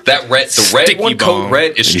 Nah, the red Sticky one, bomb. code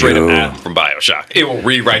red, is straight Yo. up Adam from Bioshock. It will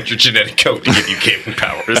rewrite your genetic code to give you gaming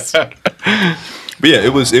powers. But yeah,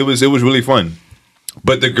 it was really fun.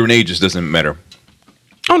 But the grenade just doesn't matter.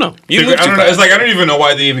 Oh no, you I move too don't know. fast. It's like I don't even know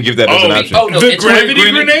why they even give that as an option. oh, no, The it's gravity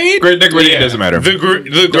grenade? The grenade doesn't matter. The gravity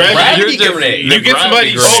gravity grenade. You get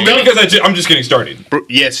somebody Oh, stuck. because I'm just getting started.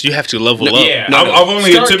 Yes, you have to level up. Yeah, I've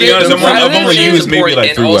only, to be honest, I've only used maybe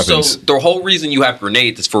like 3 weapons. The whole reason you have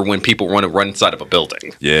grenades is for when people want to run inside of a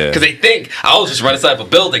building. Yeah. Because they think, I'll just run inside of a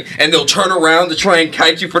building, and they'll turn around to try and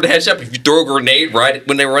kite you for the headshot. If you throw a grenade right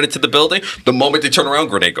when they run into the building, the moment they turn around,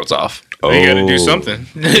 grenade goes off. You got to do Oh. something.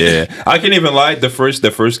 Yeah, I can't even lie. The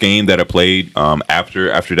first game that I played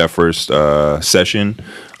after that first session,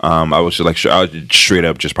 I was just like I was straight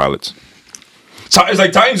up just pilots. So it's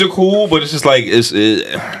like Titans are cool, but it's just like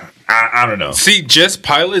I don't know. See, just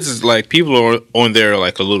pilots is like people are on there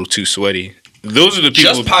like a little too sweaty. Those are the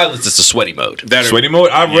people Just pilots, it's a sweaty mode. that are Sweaty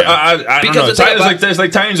mode. I don't Because know. the thing Titans about- it's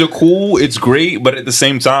like Titans are cool. It's great, but at the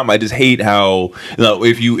same time, I just hate how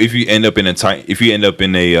if you end up in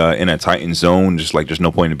a in a Titan zone, just like there's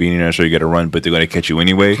no point in being there, so you got to run, but they're gonna catch you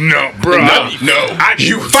anyway. No, bro.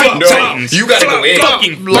 You fight Titans. You gotta go in.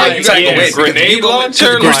 Fucking Like, you gotta yeah, go in. grenade You go in,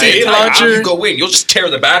 launcher, grenade like- launcher. You go in. You'll just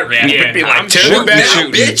tear the battery out. Yeah, You'll be like, I'm tear shoot the battery,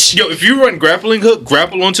 now, bitch. Yo, if you run grappling hook,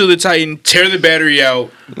 grapple onto the Titan, tear the battery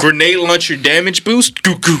out, grenade launcher damage boost,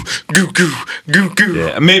 goo goo goo goo goo goo.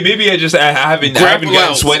 Yeah, maybe I haven't Grapple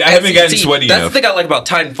gotten out. sweaty. I haven't gotten See, sweaty that's enough. the thing I like about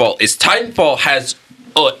Titanfall is Titanfall has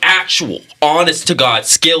an actual, honest to God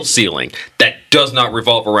skill ceiling that does not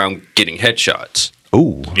revolve around getting headshots.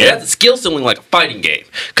 Ooh. It has a skill ceiling like a fighting game.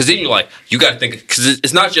 Because then you're like, you got to think, because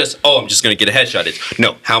it's not just, oh, I'm just going to get a headshot. It's,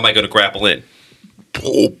 no, how am I going to grapple in?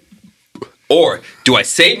 Or do I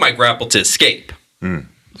save my grapple to escape?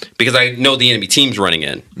 Because I know the enemy team's running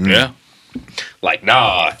in. Yeah. Like,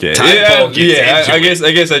 nah, Yeah, Titanfall gets into I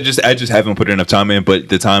it. guess I just haven't put enough time in. But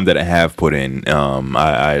the time that I have put in, I'm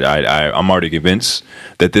already convinced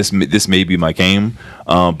that this may be my game.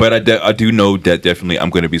 But I do know that definitely I'm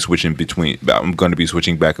going to be switching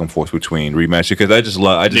back and forth between remaster because I just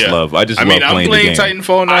love I'm playing playing the game.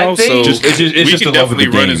 Titanfall now, I think- so It's we just can the love of the definitely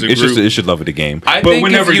run game. as a It's group. just love of the game. I but think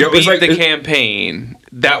whenever if you it's beat like the campaign,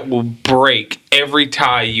 that will break every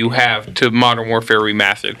tie you have to Modern Warfare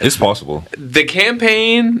Remastered. it's possible. The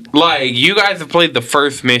campaign, like you guys have played the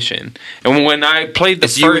first mission, and when I played the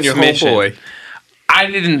It's you and first your mission, homeboy. I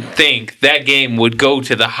didn't think that game would go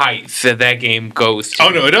to the heights that game goes to. Oh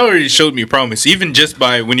no, it already showed me promise. Even just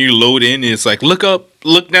by when you load in, it's like look up,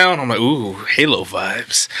 look down. I'm like, ooh, Halo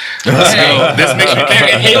vibes. Let's go. This makes me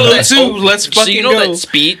think of Halo 2. Let's fucking So you know go. that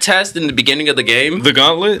speed test in the beginning of the game? The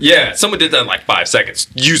gauntlet? Yeah, someone did that in like 5 seconds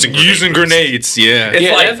using Using grenades, yeah. It's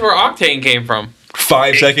Yeah, like- that's where Octane came from.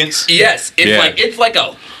 5 seconds. Yes, it's Yeah. it's like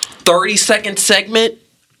a 30-second segment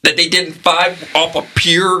that they did in 5 off a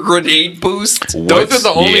pure grenade boost. Those are the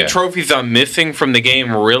only Yeah. trophies I'm missing from the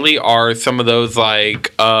game. Really, are some of those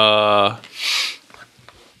like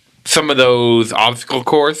some of those obstacle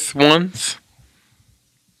course ones.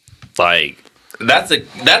 Like that's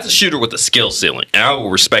a shooter with a skill ceiling, and I will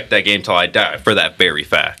respect that game till I die for that very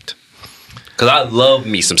fact. Because I love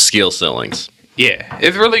me some skill ceilings. Yeah,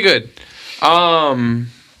 it's really good.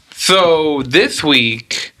 So this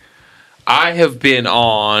week I have been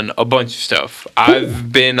on a bunch of stuff.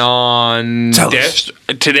 I've been on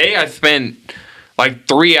today I spent like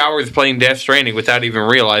 3 hours playing Death Stranding without even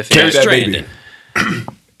realizing Carry it. that baby.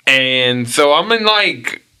 And so I'm in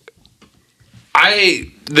like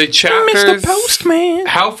the chapters. Postman.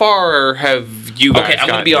 How far have you guys Okay, I'm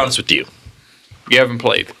gonna be gotten? honest with you. You haven't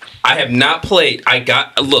played. I have not played.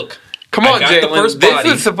 Come I on, got the Jalen. first This body.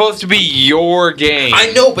 is supposed to be your game.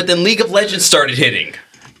 I know, but then League of Legends started hitting.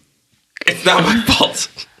 It's not my fault.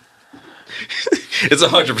 It's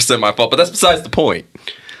 100% my fault, but that's besides the point.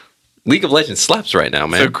 League of Legends slaps right now,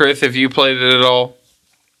 man. So, Chris, have you played it at all?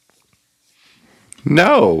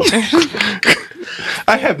 No.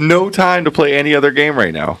 I have no time to play any other game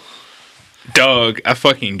right now. Dog, I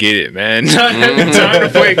fucking get it, man. Not having time to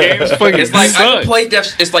play games fucking It's like I sucks. can play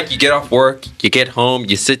Death. It's like you get off work, you get home,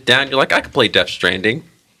 you sit down, you're like, I can play Death Stranding,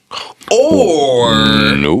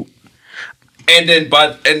 or Nope. and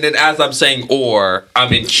then as I'm saying, or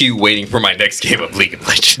I'm in queue waiting for my next game of League of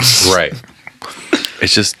Legends. Right.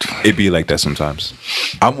 It's just It'd be like that sometimes.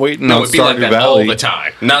 I'm waiting No, on it'd be like Stardew that Valley. all the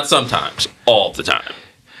time, not sometimes, all the time.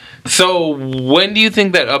 So, when do you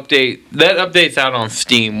think that update's out on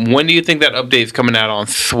Steam? When do you think that update's coming out on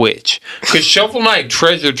Switch? Because Shovel Knight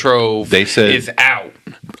Treasure Trove They said- is out.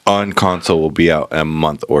 On console will be out in a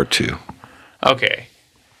month or two. Okay.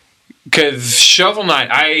 Because Shovel Knight,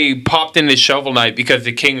 I popped into Shovel Knight because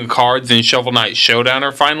the King of Cards and Shovel Knight Showdown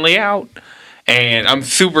are finally out. And I'm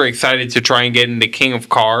super excited to try and get into King of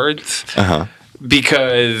Cards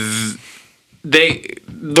because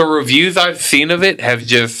the reviews I've seen of it have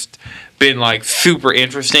just been like super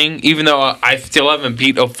interesting. Even though I still haven't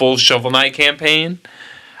beat a full Shovel Knight campaign,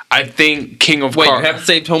 I think King of Wait, Cards. you haven't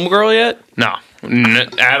saved Homegirl yet? No,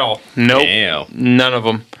 at all. Nope. Damn. None of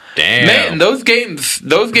them. Damn. Man, those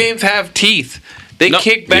games have teeth. They No,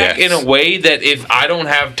 kick back yes. in a way that if I don't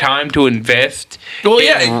have time to invest, Well,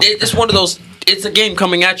 yeah, it's one of those. It's a game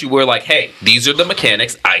coming at you where, like, hey, these are the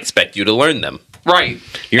mechanics. I expect you to learn them. right?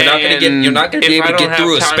 You're not gonna get. You're not gonna be if able I to don't get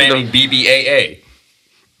through a have time spamming BBAA.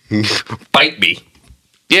 Bite me.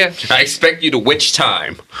 Yeah, I expect you to witch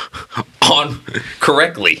time on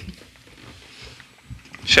correctly.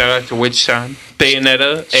 shout out to Witch Time,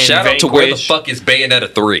 Bayonetta, and Shout out to where the Vanquish. fuck is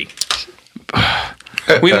Bayonetta 3?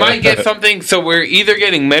 We might get something. So we're either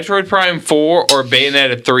getting Metroid Prime 4 or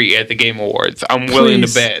Bayonetta 3 at the Game Awards. I'm willing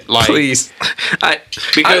to bet. Like, Please. I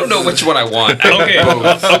don't know which one I want.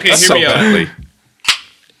 Okay, hear So me out.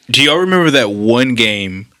 Do y'all remember that one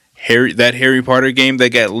game, Harry Potter game that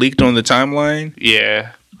got leaked on the timeline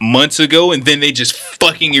yeah. months ago, and then they just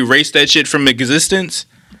fucking erased that shit from existence?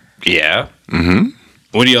 Yeah.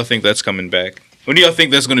 When do y'all think that's coming back? When do y'all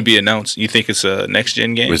think that's going to be announced? You think it's a next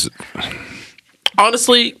gen game,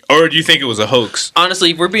 Honestly, or do you think it was a hoax?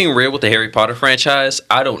 if we're being real with the Harry Potter franchise,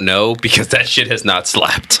 I don't know because that shit has not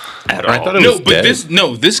slapped at all. I thought it No, was but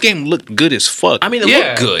dead. this game looked good as fuck. I mean, it Yeah,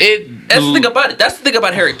 looked good. it- That's the thing about it. That's the thing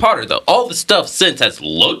about Harry Potter, though. All the stuff since has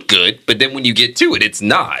looked good, but then when you get to it, it's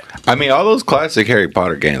not. I mean, all those classic Harry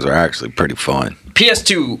Potter games are actually pretty fun.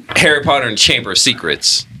 PS2, Harry Potter and Chamber of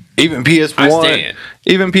Secrets. Even PS1. I stand.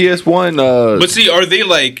 Even PS1. But see, are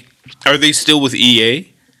they still with EA?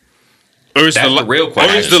 Or is That's the real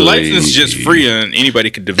question. Or is the Actually- license just free and anybody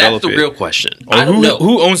could That's develop the it? real question. Or I don't know.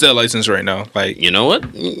 Who owns that license right now? Like, You know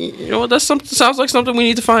what? That's something. Sounds like something we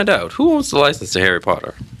need to find out. Who owns the license to Harry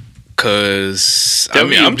Potter? cause I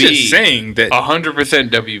mean, I'm WB. just saying that 100%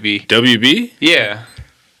 WB. WB. Yeah.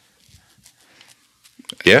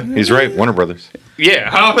 Yeah, he's right. Warner Brothers. Yeah.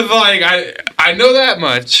 I was like, I know that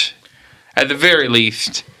much. At the very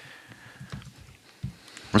least.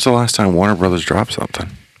 When's the last time Warner Brothers dropped something?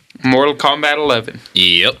 Mortal Kombat 11.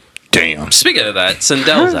 Yep. Damn. Speaking of that,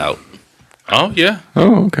 Sindel's out. Oh yeah.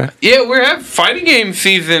 Oh, okay. Yeah, we're having fighting game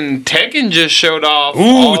season. Tekken just showed off.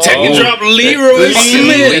 Ooh, Tekken dropped Leroy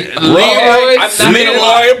Smith. Leroy Smith.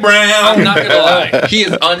 I'm not gonna lie. He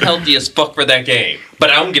is unhealthy as fuck for that game, but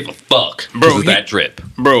I don't give a fuck. Bro, Bro, that drip.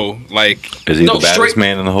 Bro, like, Is he No, the baddest straight-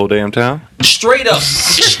 man in the whole damn town? Straight up.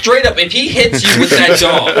 If he hits you with that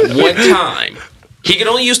dog one time, he can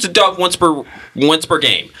only use the dog once per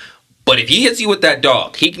game. But if he hits you with that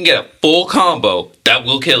dog, he can get a full combo that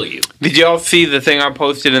will kill you. Did y'all see the thing I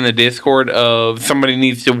posted in the Discord of somebody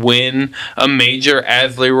needs to win a major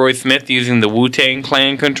as Leroy Smith using the Wu-Tang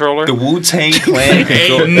Clan controller? The Wu-Tang Clan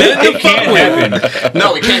control. nothing It can't happen.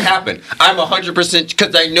 No, it can't happen. I'm 100%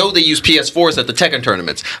 because I know they use PS4s at the Tekken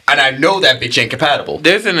tournaments, and I know that bitch ain't compatible.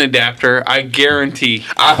 There's an adapter, I guarantee.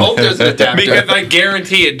 I hope there's an adapter. Because I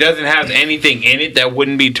guarantee it doesn't have anything in it that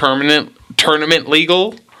wouldn't be tournament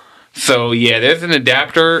legal. So yeah, there's an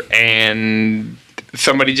adapter, and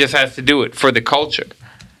somebody just has to do it for the culture.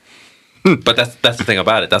 But that's the thing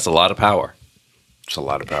about it. That's a lot of power. It's a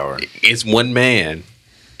lot of power. It's one man.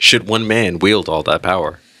 Should one man wield all that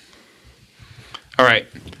power? All right,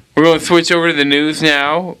 we're going to switch over to the news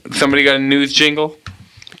now. Somebody got a news jingle?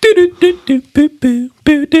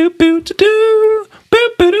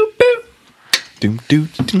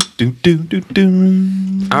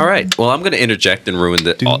 All right. Well, I'm gonna interject and ruin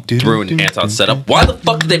Anton's setup. Why the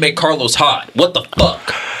fuck did they make Carlos hot? What the fuck?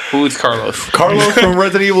 Who's Carlos? Carlos from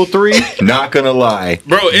Resident Evil 3, not gonna lie.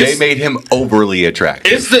 Bro, they made him overly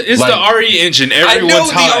attractive. It's the RE engine. I know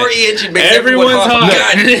Everyone's hot. the RE engine makes everyone hot.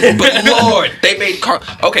 God, but Lord, they made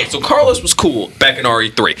Okay, so Carlos was cool back in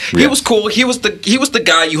RE3. He was cool. He was the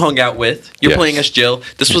guy you hung out with. You're playing as Jill.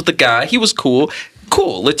 This was the guy. He was cool.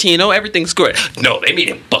 Cool, Latino, everything's good. No, they made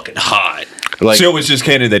him fucking hot. Like, so it's just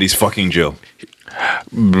canon that he's fucking Jill.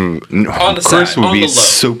 On the Chris side, would on be the low.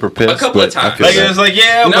 super pissed. A couple of but I times. feel Like that. it's like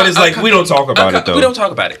but it's like we don't talk about it though. We don't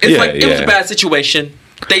talk about it. It's Yeah, like it was yeah. a bad situation.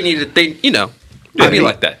 They needed I'd be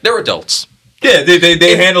like that. They're adults. Yeah,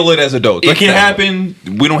 they handle it as adults. Like it Exactly. happened.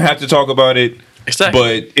 We don't have to talk about it.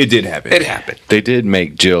 Exactly. But it did happen. It happened. They did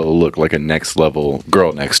make Jill look like a next level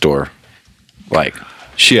girl next door. Like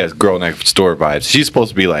she has girl next door vibes. She's supposed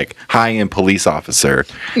to be like high end police officer.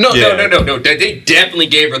 No. They definitely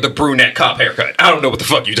gave her the brunette cop haircut. I don't know what the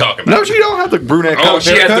fuck you talking about. No, she don't have the brunette. Oh, cop she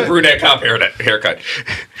has haircut. the brunette cop haircut.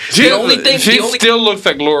 She the only still looks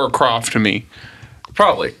like Laura Croft to me.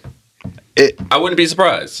 Probably. I wouldn't be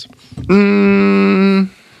surprised. Can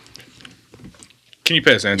you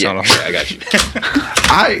pass Anton? Yeah, I got you.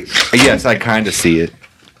 I kind of see it.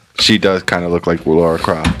 She does kind of look like Laura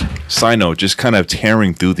Croft. Side note, just kind of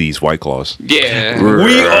tearing through these White Claws. Yeah.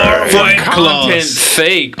 We are For White content's Claws.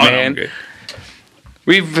 sake, Oh, no, man. I'm good.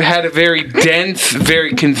 We've had a very dense,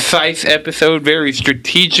 very concise episode, very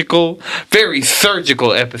strategical, very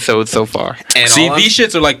surgical episode so far. And See, all these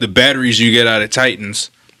shits are like the batteries you get out of Titans.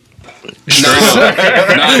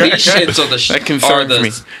 Nah, these shits are That concerns me. They're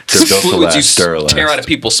built to fluids you last, Duralast. tear out of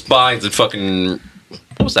people's spines and fucking.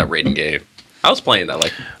 What was that rating game? I was playing that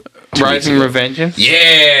like. Rising Revengeance?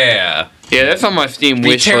 Yeah. Yeah, that's on my Steam Be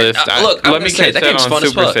wish tearing- list. look, Let me catch that game's on fun as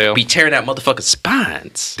Super fuck. Sale. Be tearing out motherfucking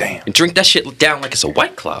spines. Damn. And drink that shit down like it's a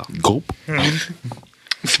White Claw. Gulp.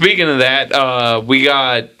 Speaking of that, we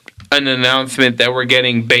got an announcement that we're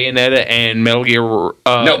getting Bayonetta and Metal Gear. No,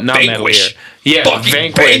 not Metal Gear. Vanquish. Yeah,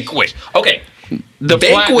 Fucking Vanquish. Okay. The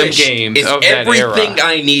platinum Vanquish games is of that everything era.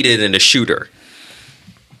 I needed in a shooter.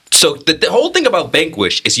 So the whole thing about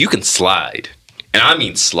Vanquish is you can slide. And I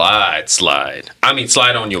mean slide. I mean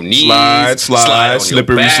slide on your knees. Slide, on your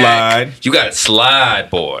slippery back. slide. You got to slide,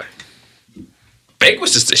 boy.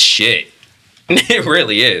 Vanquish is the shit. It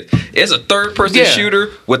really is. It's a third-person Yeah.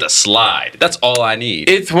 shooter with a slide. That's all I need.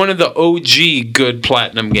 It's one of the OG good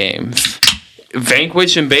platinum games.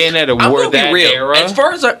 Vanquish and Bayonetta I'm were gonna be that real. era. As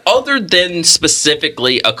far as other than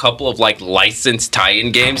specifically a couple of like licensed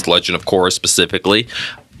tie-in games, Legend of Korra specifically,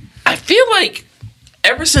 I feel like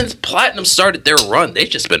ever since Platinum started their run, they've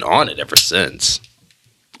just been on it ever since.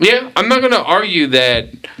 Yeah, I'm not going to argue that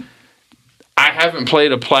I haven't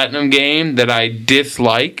played a platinum game that I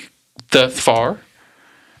dislike thus far.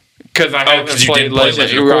 Because I haven't 'cause you played didn't play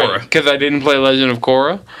Legend of Korra. Because I didn't play Legend of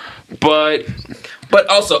Korra. But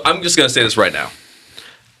also, I'm just gonna say this right now.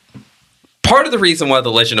 Part of the reason why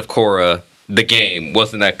the Legend of Korra, the game,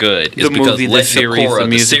 wasn't that good is The because movie, the Legend series, of Korra, the the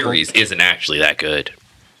musical. series, isn't actually that good.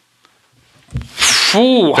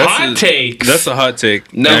 Ooh, hot takes. That's a hot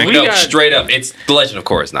take. No, we no, got- straight up, it's the Legend of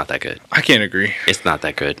Korra is not that good. I can't agree. It's not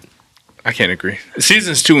that good. I can't agree.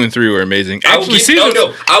 Seasons 2 and 3 were amazing. I will Actually,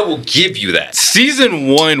 give, I will give you that. season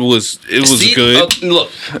 1 was good.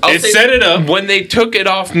 Look, I'll It say- set it up. when they took it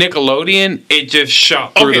off Nickelodeon, it just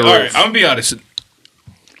shot through Okay, the all roof. right. I'm gonna be honest.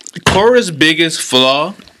 Korra's biggest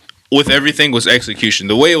flaw with everything was execution.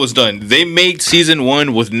 The way it was done. They made season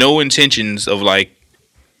 1 with no intentions of like.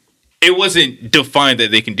 It wasn't defined that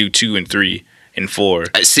they can do 2 and 3 and 4.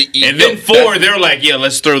 See, And then 4, they're like, yeah,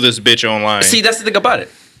 let's throw this bitch online. See, that's the thing about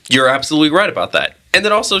it. You're absolutely right about that. And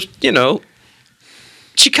then also, you know,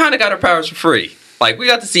 she kind of got her powers for free. Like, we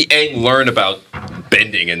got to see Aang learn about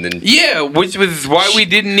bending and then. Yeah, which was why we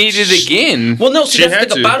didn't need it again. Well, no, see, She that's the had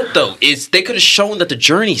thing to. about it, though, is they could have shown that the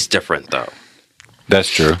journey's different, though. That's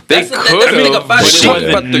true. That's the thing could've, about but it. it We're wasn't talking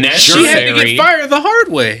about the necessary. she had to get fire the hard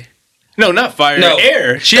way. No, not fire. No.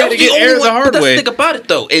 Air. She That had to was the get only air the one- hard but that's way. the thing about it,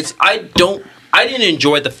 though, is I didn't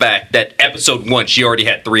enjoy the fact that episode 1, she already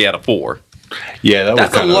had 3 out of 4. Yeah, that That's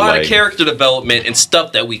was a kinda lot like, of character development and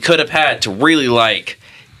stuff that we could have had to really like.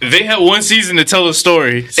 They had one season to tell a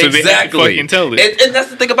story, so they had to fucking tell it. And that's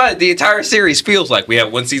the thing about it. The entire series feels like we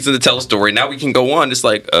have one season to tell a story. Now we can go on. It's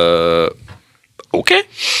like, okay.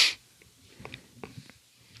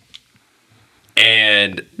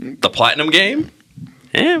 And the Platinum game,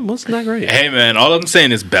 wasn't that great? Hey man, all I'm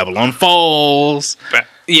saying is Babylon Falls.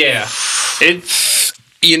 Yeah, it's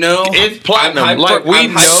You know, It's platinum. I'm Like, we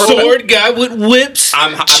I'm know- Sword guy with whips,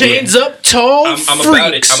 chains up tall. I'm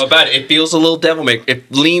freaks. about it. It feels a little devil may. It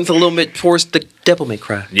leans a little bit towards the devil may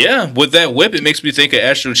cry. Yeah, with that whip, it makes me think of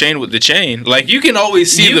Astral Chain with the chain. Like you can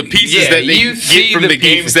always see the pieces that they get from the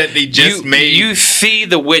games that they just made. You see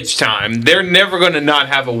the witch time. They're never going to not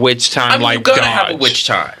have a witch time I mean, like you're gonna Dodge. have a witch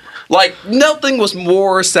time. Like nothing was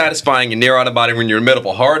more satisfying in Nier Automata when you're in the middle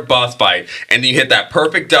of a hard boss fight and then you hit that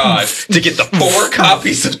perfect dodge to get the 4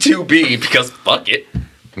 copies of 2B because fuck it,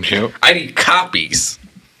 Yep. I need copies.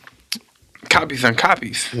 Copies on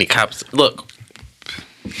copies. I need copies. Look,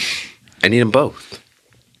 I need them both.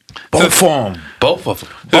 Both form. Both of them.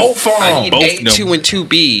 Both I form. need Both A2 and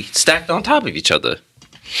 2B stacked on top of each other.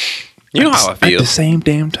 You know how I feel. At the same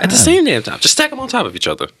damn time. At the same damn time. Just stack them on top of each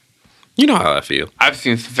other. You know how I feel. I've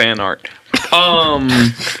seen some fan art.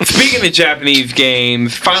 Speaking of Japanese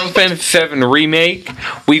games, Final Fantasy VII Remake,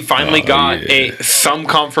 we finally got some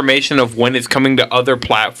confirmation of when it's coming to other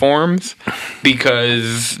platforms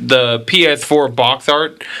because the PS4 box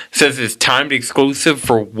art says it's timed exclusive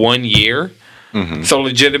for 1 year. So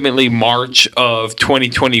legitimately March of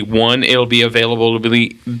 2021 it'll be available to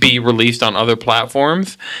be released on other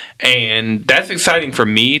platforms, and that's exciting for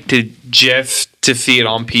me to see it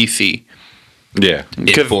on PC. Yeah. In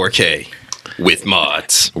 4K. With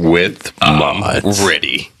mods. With mods.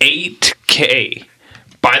 Ready. 8K.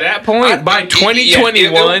 By that point, by yeah,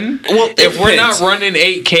 2021, it if we're not depends. running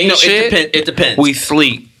 8K No, shit, it depends. we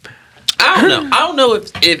sleep. I don't know. I don't know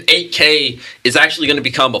if 8K is actually going to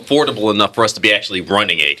become affordable enough for us to be actually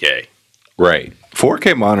running 8K. Right.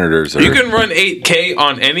 4K monitors are. You can run 8K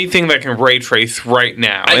on anything that can ray trace right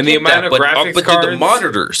now, I and the get amount that, of but, graphics but cards. do the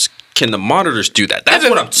monitors? Can the monitors do that? That's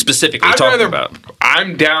what I'm specifically talking about.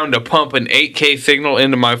 I'm down to pump an 8K signal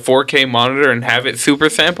into my 4K monitor and have it super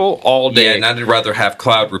sample all day. Yeah, and I'd rather have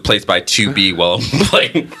Cloud replaced by 2B while I'm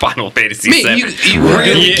playing Final Fantasy Man, VII. you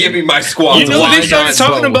really Yeah. give me my squad. You know, Why they started not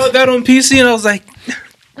talking both? about that on PC, and I was like,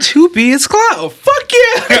 2B is cloud. Fuck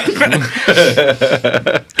yeah.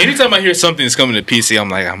 Anytime I hear something that's coming to PC, I'm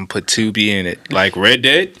like, I'm going to put 2B in it. Like Red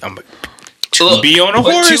Dead, I'm like, 2B on a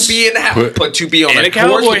put horse. 2B in the hat. Put 2B on And a a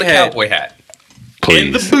cowboy horse with a hat. cowboy hat.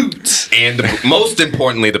 And the boots. And most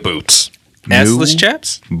importantly, the boots. Assless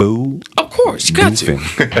chaps? Boo. Of course, you got to.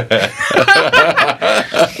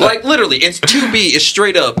 Like literally, it's 2B is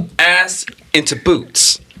straight up ass into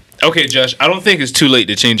boots. Okay, Josh, I don't think it's too late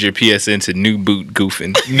to change your PSN to new boot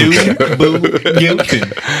goofing. New boo.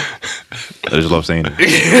 Gilpin. I just love saying it.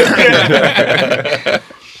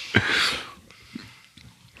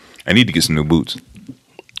 I need to get some new boots.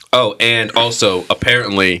 Oh, and also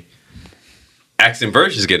apparently, Axiom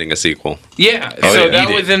Verge is getting a sequel. Yeah, Oh, so yeah.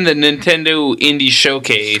 that was in the Nintendo Indie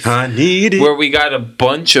Showcase. I need Where we got a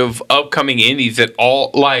bunch of upcoming indies that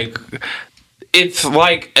all like it's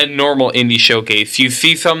like a normal indie showcase. You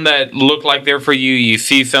see some that look like they're for you. You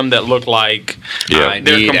see some that look like I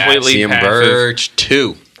they're need completely Axiom passive. Verge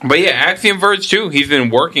 2. But yeah, Axiom Verge 2, he's been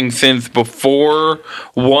working since before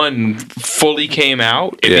 1 fully came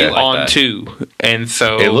out Yeah. Like on that. 2. And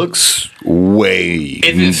so It looks way.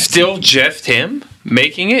 is it still just him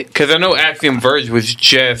making it? Because I know Axiom Verge was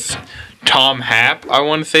just Tom Happ, I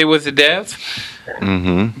want to say, was the dev.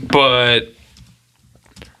 Mm-hmm. But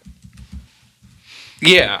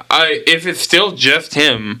yeah, if it's still just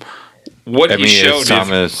him, what I he mean, showed it's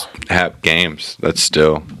Thomas Happ Games. That's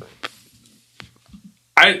still.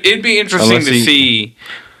 it'd be interesting Unless to he- see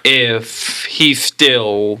if he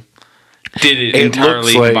still did it It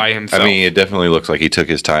entirely looks like, by himself. I mean, it definitely looks like he took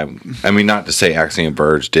his time. I mean, not to say Axiom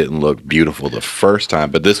Verge didn't look beautiful the first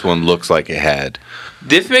time, but this one looks like it had.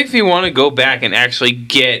 this makes me want to go back and actually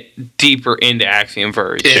get deeper into Axiom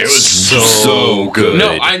Verge. It was so good.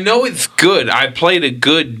 No, I know it's good. I played a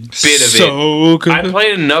good bit of it. So good. I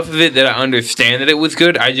played enough of it that I understand that it was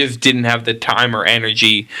good. I just didn't have the time or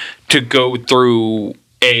energy to go through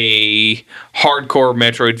a hardcore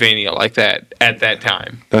Metroidvania like that at that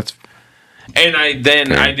time. That's And I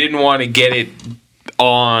didn't want to get it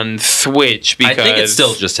on Switch because I think it's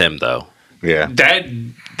still just him though. yeah.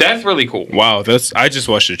 that's really cool. Wow, I just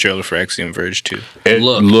watched the trailer for Axiom Verge too. It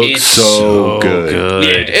Look, looks it's so good.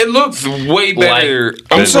 Yeah, it looks way better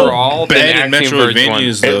I'm so overall bad than at Axiom Verge 1.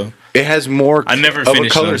 Metroidvanias though. It has more I never of a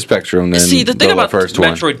finished color them. spectrum than See, the thing about first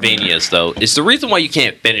one. Metroidvanias, though, is the reason why you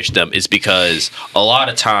can't finish them is because a lot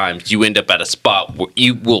of times you end up at a spot where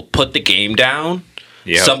you will put the game down.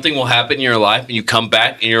 Yeah. Something will happen in your life, and you come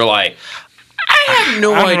back and you're like, I have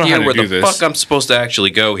no I don't know idea how to where do the this. fuck I'm supposed to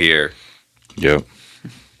actually go here. Yep.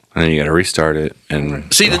 And then you got to restart it,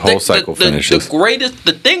 and See, the the whole thing, cycle the finishes.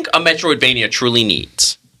 the thing a Metroidvania truly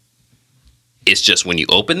needs is just when you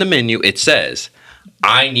open the menu, it says,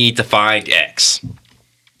 I need to find X.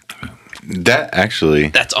 That actually.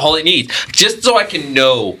 That's all it needs. Just so I can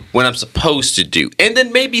know what I'm supposed to do. And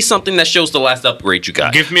then maybe something that shows the last upgrade you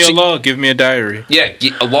got. Give me a log. Give me a diary. Yeah,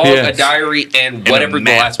 a log, Yes. a diary, and whatever the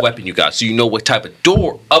map. last weapon you got. So you know what type of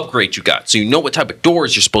door upgrade you got. So you know what type of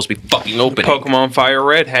doors you're supposed to be fucking opening. Pokemon Fire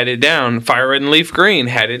Red had it down. Fire Red and Leaf Green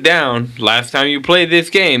had it down. Last time you played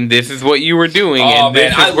this game, this is what you were doing, Oh and man,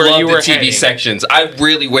 this I is where love you the were TV heading. sections. I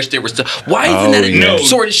really wish there was. Why isn't Oh, that a yeah.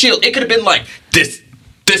 Sword and Shield? It could have been like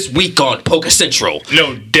this week on Poke Central.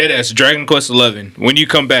 No, deadass. Dragon Quest 11. When you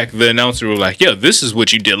come back, the announcer will like, "Yo, this is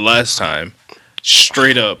what you did last time."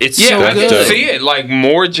 Straight up. It's Yeah, so I good. can see it. Like,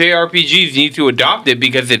 more JRPGs need to adopt it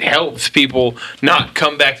because it helps people not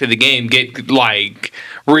come back to the game, I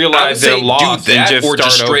would realize they're say lost do and that just or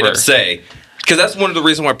start just straight over. up say. Because that's one of the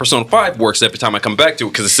reasons why Persona 5 works every time I come back to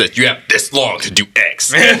it. Because it says you have this long to do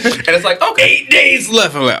X, and it's like, okay, 8 days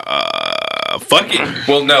left. I'm like, fuck it.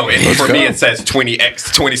 well, no, for go. me it says 20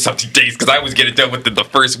 something days because I was getting done with it the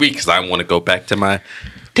first week because I want to go back to my.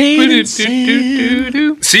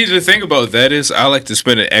 Do-do-do-do-do-do. See, the thing about that is, I like to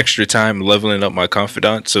spend an extra time leveling up my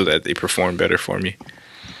confidant so that they perform better for me.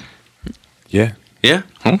 Yeah. Yeah,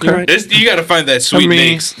 Okay. You got to find that sweet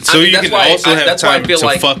mean- mix so I mean, you that's can why also have that's why I time feel to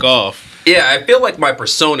like- fuck off. yeah. I feel like my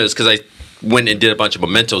personas because I went and did a bunch of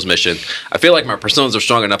mementos mission. I feel like my personas are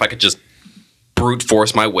strong enough. I could just brute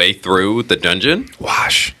force my way through the dungeon.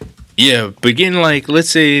 Wash. Yeah, but getting like, let's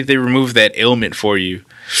say they remove that ailment for you.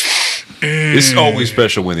 It's always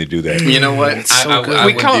special when they do that. You know what? I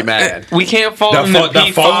wouldn't be mad. We can't fall That, in the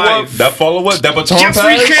that follow up, P5. that follow up, that baton Yes, we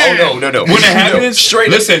pass. can. Oh no! When it happens, straight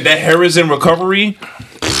up. listen, that hair is in recovery.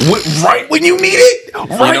 Right when you need it,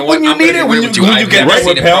 right know when what? you I'm need gonna it, be when real you with you. I've get never that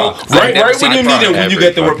seen it repel, proc. I've never right seen when it you need it, proc. when you Every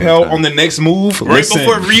get the fucking repel time. on the next move. Right listen,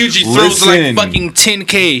 before Ryuji throws listen, like fucking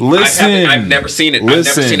 10K. Listen, I've never seen it. I've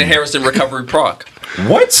never seen a Harrison recovery proc.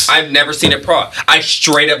 What? I've never seen it proc. I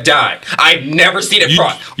straight up died. I've never seen it You-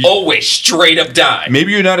 proc. Always straight up die.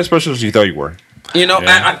 Maybe you're not as special as you thought you were. You know,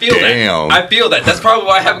 I feel Damn. that. I feel that. That's probably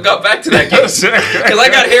why I haven't got back to that game. Because I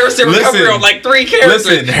got Harrison recovery Listen, on like 3 characters,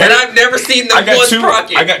 listen, and I've never seen them once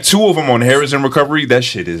proc it. I got 2 of them on Harrison recovery. That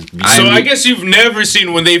shit is. So I guess you've never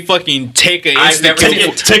seen when they fucking take a I've never instant seen kill.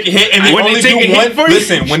 it. take a hit and they When they only take a do hit one. for you?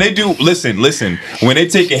 Listen, when they do, listen. When they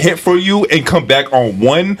take a hit for you and come back on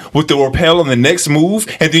one with the repel on the next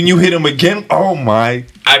move, and then you hit them again. Oh my,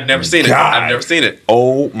 I've never seen it. God. I've never seen it.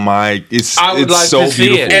 oh my! It's I would it's like so to see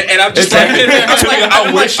beautiful. it. And I'm just It's like, like-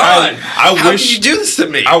 I'm like, "Fine. I How wish- can you do this to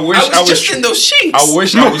me? I wish I was was- just in those sheets. I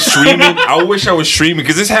wish I was streaming. I wish I was streaming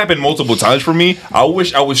because this happened multiple times for me. I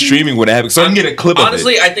wish I was streaming when it happened so I can get a clip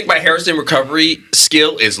Honestly, of it. I think my Harrison recovery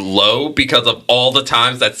skill is low because of all the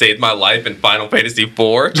times that saved my life in Final Fantasy IV.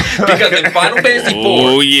 Because in Final Fantasy IV,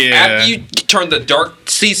 Oh, yeah. after you turn the Dark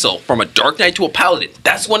Cecil from a Dark Knight to a Paladin,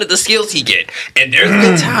 that's one of the skills he get. And there's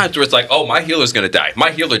been times where it's like, oh, my healer's gonna die. My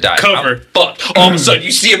healer died. Cover. I'm fucked. All of a sudden,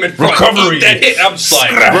 you see him in front. Recovery. Eat that hit. I'm just like,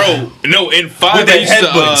 Bro, no, in 5 With I that used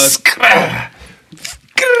to, headbutt.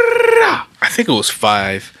 I think it was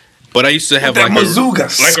 5. But I used to have That like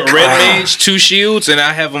Mazooka. a red mage, 2 shields, and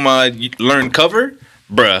I have them learn cover.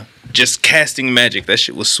 Bruh, just casting magic. That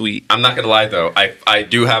shit was sweet. I'm not gonna lie though. I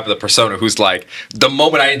do have the persona who's like, the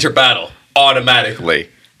moment I enter battle, automatically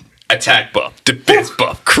attack buff, defense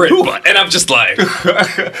buff, crit buff, and I'm just like, Just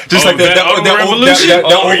Oh, like that Auto Revolution?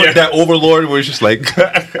 that overlord where it's just like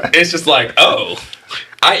it's just like, oh,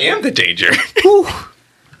 I am the danger.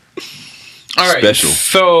 All right. Special.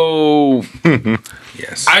 So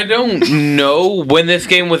Yes. I don't know when this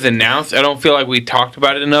game was announced. I don't feel like we talked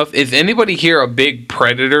about it enough. Is anybody here a big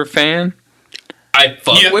Predator fan? I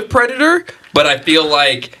fuck Yeah. with Predator, but I feel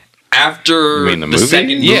like after You mean the the movie? second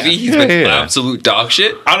movie, Yeah. he's Yeah, been yeah. absolute dog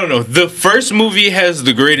shit. I don't know. The first movie has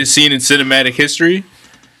the greatest scene in cinematic history.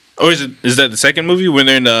 Or is that the second movie when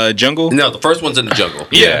they're in the jungle? No, the first one's in the jungle.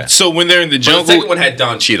 Yeah. So when they're in the But the jungle, second one had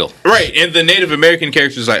Don Cheadle. right, and the Native American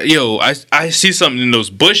character's like, yo, I see something in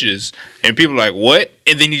those bushes, and people are like, what?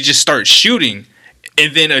 And then you just start shooting,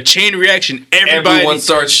 and then a chain reaction, everybody Everyone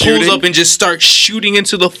starts pulls shooting? up and just starts shooting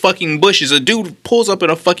into the fucking bushes. A dude pulls up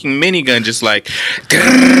in a fucking minigun, just like,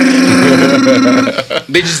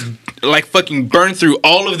 they just like fucking burn through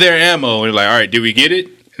all of their ammo, and they're like, all right, did we get it?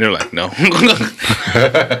 And they're like, no.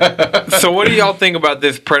 So what do y'all think about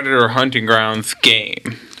this Predator Hunting Grounds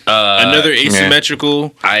game? Another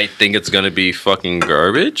asymmetrical. I think it's gonna be fucking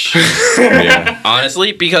garbage. Yeah.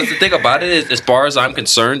 Honestly, because the thing about it is, as far as I'm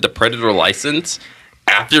concerned, the Predator license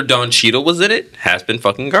after Don Cheadle was in it has been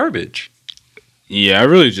fucking garbage. Yeah, I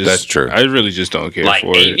really just That's true. I really just don't care Like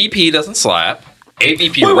for it. AVP doesn't slap.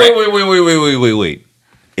 AVP wait.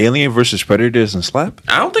 Alien versus Predator doesn't slap?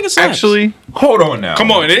 I don't think it's slaps. Actually, Hold on now.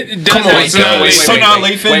 Come on, it does Come on, have Sanaa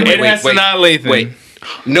Lathan. It has Sanaa Lathan. Wait.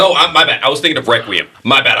 No, my bad. I was thinking of Requiem.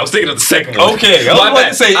 My bad. I was thinking of the second one. Okay, I was My about bad.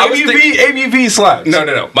 to say I was ABV slaps. No.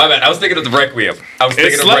 My bad. I was thinking of the Requiem. I was It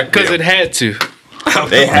thinking of slapped because Requiem. it had to.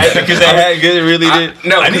 They had because they had because it really did.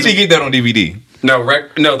 no, I need 'cause- to get that on DVD.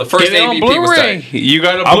 No, the first get it on AVP was Blu-ray. tight. You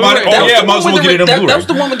got a I'm about Blu-ray. to- That was yeah, the might one as well when get they're it on that Blu-ray. was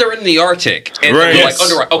the one when they're in the Arctic and Right. they're Yes. like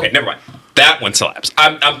under. Okay, never mind. That one slaps.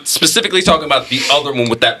 I'm specifically talking about the other one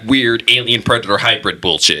with that weird alien predator hybrid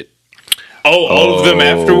bullshit. Oh, all of them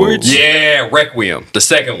afterwards? Yeah, Requiem, the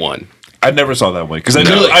second one. I never saw that one because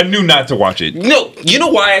No. I knew not to watch it. No, you know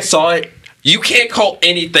why I saw it? You can't call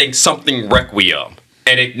anything something Requiem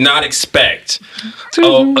and not expect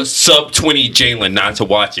a sub 20 Jalen not to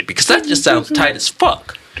watch it because that just sounds tight as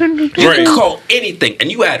fuck. You can call anything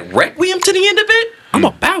and you add Requiem to the end of it, I'm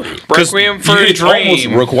about it. Requiem for a It's almost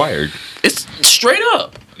Dream. required. It's straight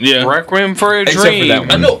up. Yeah. Requiem for a Except for Dream. that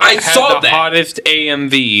one. I know, I had saw the that. hottest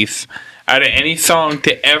AMVs out of any song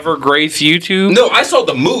to ever grace YouTube. No, I saw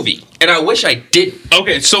the movie and I wish I didn't.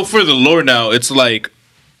 Okay, so for the lore now, it's like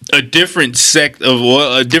a different sect of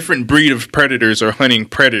a different breed of predators are hunting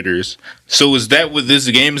predators. So is that what this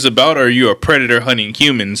game is about? Or are you a predator hunting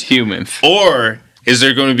humans? Humans. Or is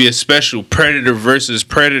there going to be a special predator versus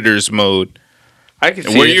predators mode I can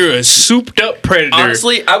see where it. you're a souped up predator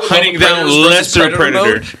Honestly, I would hunting love a down Predators versus lesser Predator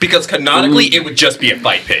predator? mode because canonically it would just be a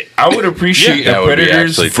fight pit. I would appreciate Yeah, that a would be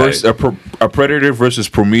Predators actually versus a Predator versus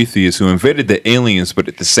Prometheus who invaded the aliens, but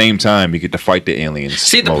at the same time you get to fight the aliens.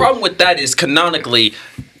 See, the mode. problem with that is canonically,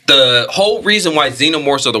 the whole reason why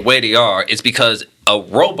xenomorphs are the way they are is because a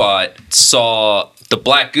robot saw the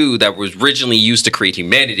black goo that was originally used to create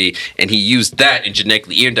humanity, and he used that and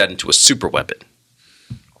genetically engineered that into a super weapon.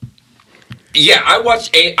 Yeah, I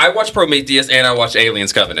watched Prometheus and I watched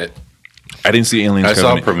Aliens Covenant. I didn't see Aliens I saw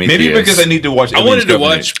Covenant. Prometheus. Maybe because I need to watch I Aliens wanted to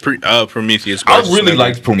Covenant. watch Prometheus. I really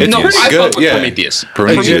liked Prometheus. No, I good, fuck with yeah. Prometheus.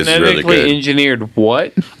 Prometheus is really Genetically good. engineered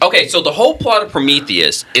what? Okay, so the whole plot of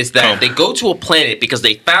Prometheus is that they go to a planet because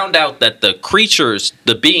they found out that the creatures,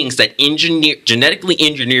 the beings that genetically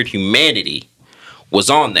engineered humanity was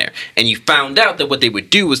on there. And you found out that what they would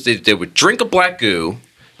do was they would drink a black goo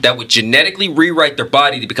that would genetically rewrite their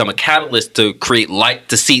body to become a catalyst to create life,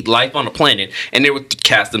 to seed life on a planet, and they would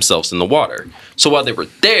cast themselves in the water. So while they were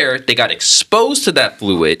there, they got exposed to that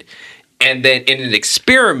fluid, and then in an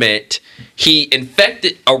experiment,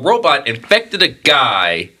 a robot infected a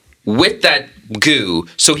guy with that goo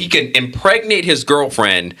so he can impregnate his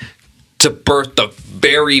girlfriend to birth the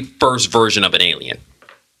very first version of an alien.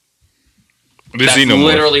 That's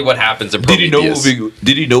literally what happens in Did he Prometheus.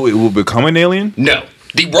 Did he know it would become an alien? No.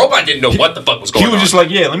 The robot didn't know what the fuck was going He on. was just like,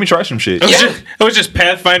 yeah, let me try some shit. It was just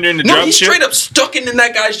Pathfinder in the no, dropship. he straight up stuck it in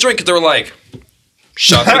that guy's drink because they were like,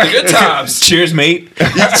 shots for the good times. Cheers, mate.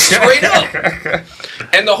 Straight up.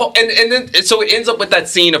 And the whole and then so it ends up with that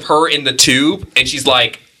scene of her in the tube and she's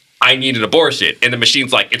like, I need an abortion. And the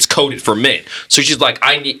machine's like, it's coded for men. So she's like,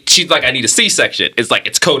 I need a C-section. It's like,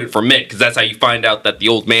 it's coded for men because that's how you find out that the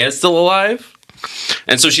old man is still alive.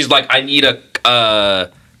 And so she's like, I need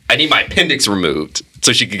my appendix removed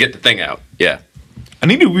so she could get the thing out. Yeah. I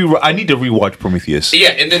need to rewatch Prometheus. Yeah,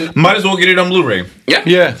 and then Might as well get it on Blu-ray.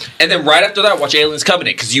 yeah. And then right after that, watch Aliens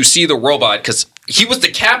Covenant because you see the robot because he was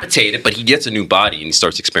decapitated, but he gets a new body and he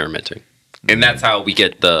starts experimenting. And that's how we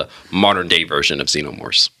get the modern day version of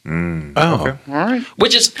Xenomorphs. Oh, All right.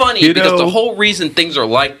 Which is funny because the whole reason things are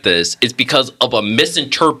like this is because of a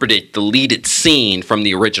misinterpreted, deleted scene from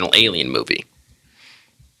the original Alien movie.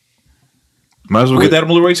 Might as well get that on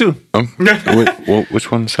Blu-ray too. Which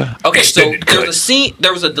one is that? Okay, so Extended cut. there's a scene.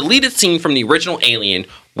 There was a deleted scene from the original Alien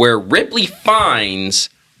where Ripley finds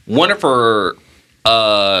one of her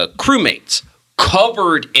crewmates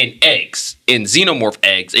covered in eggs, in xenomorph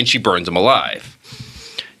eggs, and she burns him alive.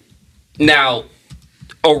 Now,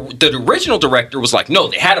 the original director was like, no,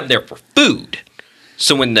 they had him there for food.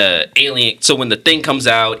 So when the thing comes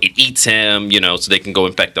out, it eats him, so they can go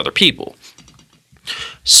infect other people.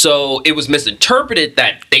 So it was misinterpreted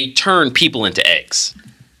that they turn people into eggs.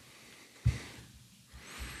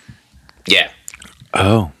 Yeah.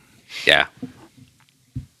 Oh, Yeah.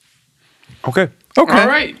 Okay. All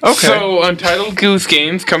right. Okay. So Untitled Goose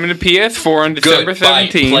Games coming to PS4 on December Good. Buy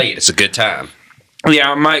it, 17th. play it. It's a good time.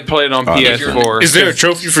 Yeah, I might play it on PS4. Is there a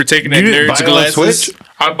trophy for taking that You didn't nerd's buy it on glasses? Switch?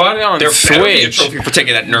 I bought it on There better be a Switch. trophy for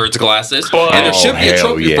taking that nerd's glasses. Oh, and there should be a hell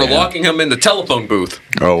trophy for yeah. locking him in the telephone booth.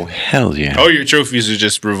 oh, hell yeah! All your trophies are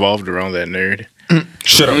just revolved around that nerd.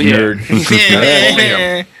 Shut up,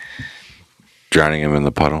 nerd. Drowning him in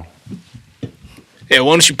the puddle. Yeah,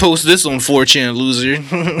 why don't you post this on 4chan, loser?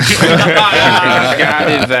 Got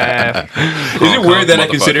his ass. Is it weird that I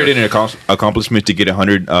considered it an accomplishment to get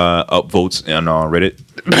 100 upvotes on Reddit?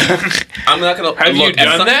 I'm not gonna. Have you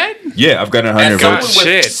done that? Yeah, I've gotten 100 someone votes.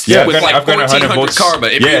 with- Shit. Yeah, with like I've got 100 1400 votes. karma.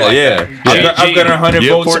 It'd be Yeah, like yeah. that. I've got 100 You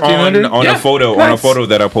have votes 1400? on Yeah. a photo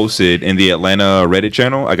that I posted in the Atlanta Reddit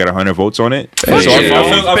channel. I got 100 votes on it. So I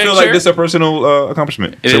feel like this is a personal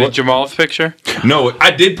accomplishment. Is So it what? Jamal's picture? No,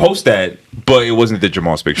 I did post that, but it wasn't the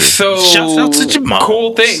Jamal's picture. So Shouts out to Jamal.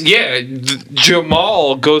 Cool thing. Yeah,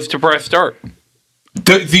 Jamal goes to press start.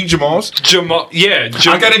 The Jamal's? Jamal. Yeah.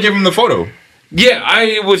 I gotta give him the photo. Yeah,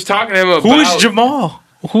 I was talking to him about Who is Jamal?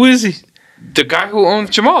 Who is he? the guy who owns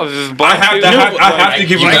Jamal. This is I black have dude. to, I have to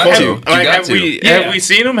give him you the got photo. to. You got to. Have we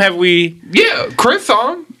seen him? Have we? Yeah, Chris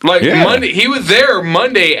saw him. Like Yeah. Monday, he was there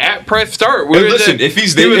Monday at press start. Hey, listen, if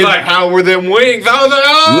he's there, he was if- like, "How were them wings?" I was like,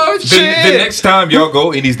 "Oh The shit!" next time y'all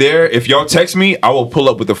go and he's there, if y'all text me, I will pull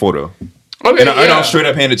up with the photo. Okay, And yeah. I'll straight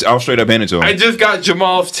up hand it. I'll straight up hand it to him. I just got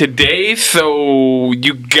Jamal's today, so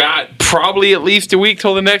you got probably at least a week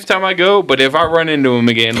till the next time I go. But if I run into him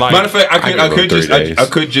again, like Matter of fact, I could give him just 3 days. I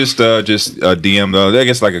could just DM though. I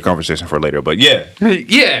guess like a conversation for later. But yeah,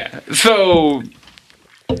 yeah. So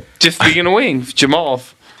just speaking of wings,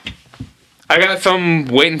 Jamal's. I got some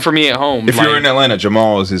waiting for me at home. if you're in Atlanta,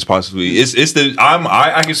 Jamal's is possibly it's the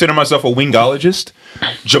I consider myself a wingologist.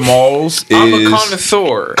 Jamal's is I'm a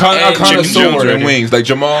connoisseur. a And connoisseur in wings. Like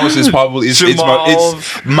Jamal's is probably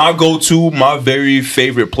it's my go-to, my very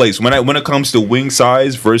favorite place when it comes to wing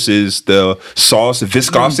size versus the sauce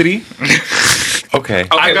viscosity. Okay.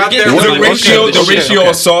 I got we're their getting The really ratio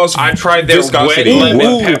of sauce. I tried their wet viscosity.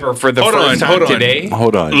 lemon pepper for the Hold on, first time hold on. today.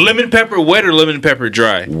 Hold on. Lemon pepper wet or lemon pepper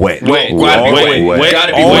dry? Wet. Wet. All the way. Wet.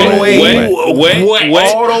 Gotta be All wet. the way. Wet.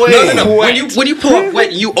 All the way. No. When you pull up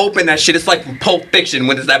wet, you open that shit. It's like from Pulp Fiction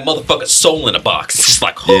when there's that motherfucking soul in a box. It's just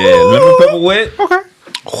like, Yeah, lemon pepper wet.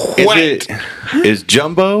 Is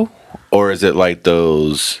jumbo or is it like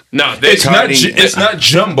those? No, It's not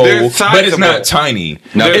jumbo, They're but it's not sizable. tiny.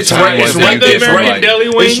 No, it's they're right. It's tiny. right. The It's American right. deli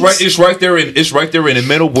wings? It's right there in the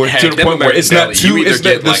middle, where Heck, to the them point where it's American not deli, too. you either It's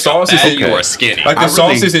get the like sauce a isn't baggy or a skinny. Like the I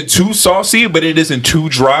sauce really- isn't too saucy, but it isn't too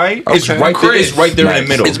dry. It's Okay. right there. It's right there in the Nice.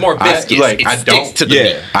 middle. it's more viscous. like, it I sticks don't- to the yeah.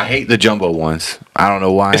 meat. I hate the jumbo ones. I don't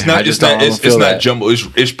know why. It's not. I It's just not. don't It's feel not that. jumbo. It's the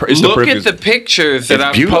Look perfect. at the pictures that It's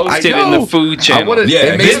I beautiful. I posted in know. the food I channel. wanna- Yeah,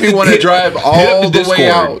 it makes hit- me want to hit- drive hit all up the way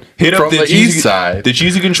out Hit up from the the east side. The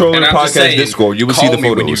Cheesy Controller And I'm just podcast saying, Discord. You will see call the me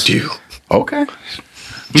when you photos. do. Okay.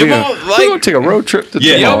 Jamal, We're gonna like, take a road trip to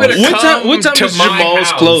Yeah. y'all Jamal's. better What time to is my Jamal's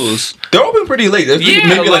house. close? They're open pretty late. It's Yeah,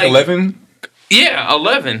 maybe like like- 11. yeah,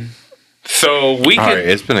 11. So we All can. right,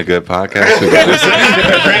 it's been a good podcast.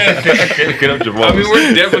 Get up, Jamal. I mean,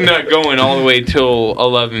 we're definitely not going all the way till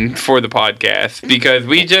 11 for the podcast because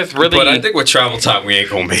we just really. But I think with travel time, we ain't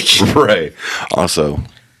gonna make it. Right. Also,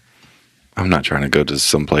 I'm not trying to go to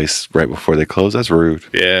some place right before they close. That's rude.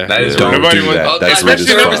 Yeah, That is Don't rude. do that. Oh, That's especially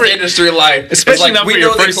rude as in fuck. this industry life. It's Especially like, not we for know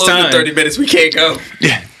your they first close in time. 30 minutes. We can't go.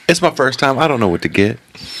 Yeah, it's my first time. I don't know what to get.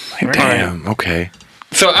 Like, damn. Okay.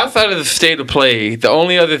 So outside of the state of play, the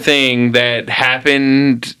only other thing that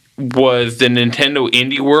happened was the Nintendo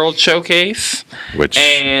Indie World Showcase, Which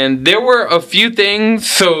and there were a few things.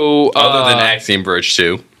 So Other than Axiom Verge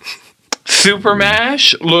 2. Super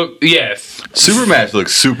Mash, yes, Super Match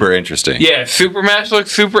looks super interesting. yeah, Super Mash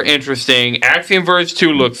looks super interesting. Axiom Verge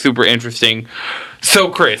 2 looks super interesting. So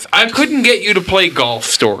Chris, I couldn't get you to play Golf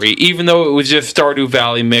Story, even though it was just Stardew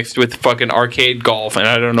Valley mixed with fucking arcade golf, and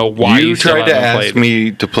I don't know why you, You still tried to haven't ask played.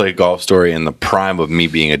 me to play Golf Story in the prime of me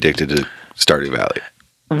being addicted to Stardew Valley.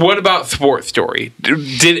 What about Sports Story?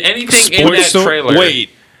 Did anything in that trailer?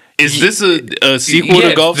 Wait, is this a sequel to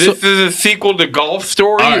Yes, Golf this Story? is a sequel to Golf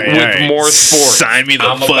Story with more sports. Sign me the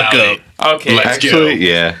I'm fuck about up. it. Okay. Let's Actually, go.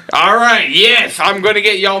 yeah. All right. Yes, I'm going to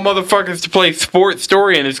get y'all motherfuckers to play Sports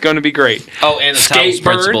Story, and it's going to be great. Oh, and the Talos Skatebird.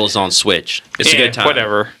 Principle is on Switch. It's a good time.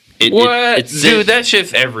 Whatever. It- what? it's- Dude, that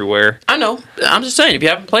shit's everywhere. I know. I'm just saying, if you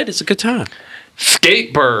haven't played, it's a good time.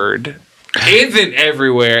 Skatebird isn't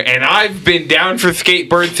everywhere, and I've been down for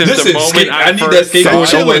Skatebird since the Listen, moment I need that first saw skateboard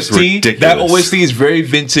shit it. looks OST. ridiculous. That OST is very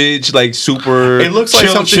vintage, like super. It looks like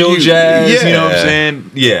something chill you- jazz. You know what I'm yeah.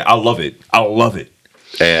 saying? Yeah, I love it. I love it.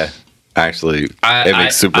 Yeah. Actually, I it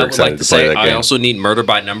makes super I would excited like to play say that I game. also need Murder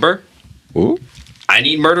by Number. Ooh. I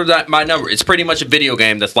need Murder by Number. It's pretty much a video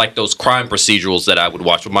game that's like those crime procedurals that I would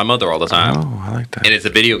watch with my mother all the time. Oh, I like that. And it's a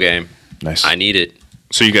video game. Nice. I need it.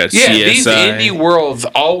 So you got Yeah, CSI. these indie worlds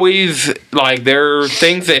always like there are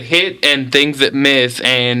things that hit and things that miss,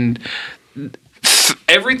 and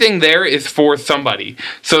everything there is for somebody.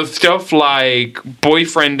 So stuff like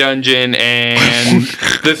Boyfriend Dungeon and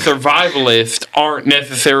the Survivalist aren't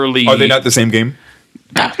necessarily. Are they not the same game?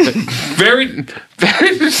 very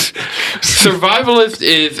Survivalist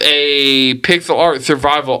is a pixel art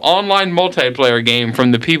survival online multiplayer game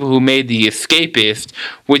from the people who made The Escapist,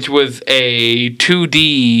 which was a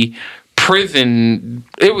 2D prison.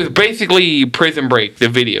 It was basically Prison Break, the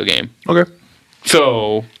video game. Okay.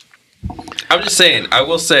 So I'm just saying. I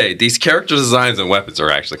will say these character designs and weapons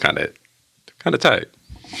are actually kind of tight.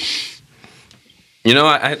 You know,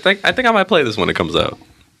 I think I might play this when it comes out.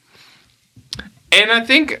 And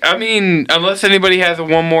I mean, unless anybody has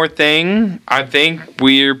one more thing, I think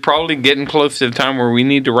we're probably getting close to the time where we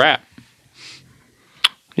need to wrap.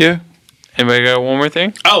 Yeah. Anybody got one more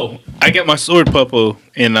thing? Oh, I got my sword puppo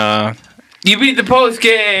in You beat the post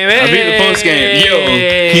game. I beat the post game. Yo,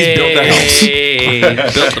 he's built the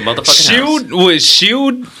house. Built the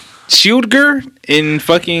motherfucking house. Shieldger in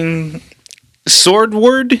fucking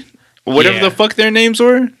Swordward, whatever Yeah. the fuck their names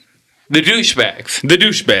were. The douchebags. The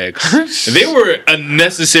douchebags. They were a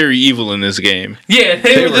necessary evil in this game. Yeah,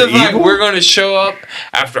 they were were just like, evil? we're going to show up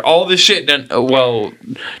after all this shit done. Well,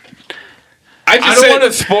 I I don't want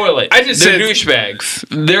to spoil it. I just They're said- douchebags.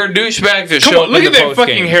 They're douchebags that Come show on, up look in at the their post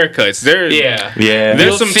fucking game. haircuts. They're Yeah. Yeah. There's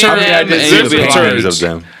You'll some see turds. them and There's you'll some be like, turds. of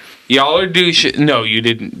them. Y'all are douche. No, you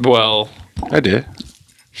didn't. Well, I did.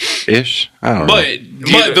 Ish. I don't know.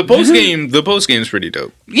 But the post game's pretty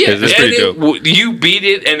dope. yeah, It's pretty dope. You beat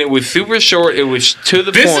it, and it was super short. It was to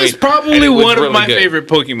the This point. is probably and it was one of really my good. favorite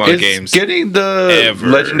Pokemon Is games. getting the ever.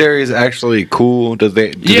 legendaries actually cool? Do they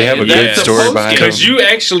have a Yeah, good that's the story post behind game. them? Because you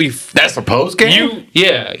actually That's a post game.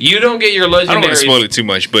 You don't get your legendaries. I don't want to spoil it too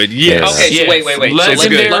much, but yes. Yeah. Okay, so Yes. wait. So let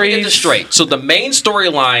me get Legendaries. this straight. So the main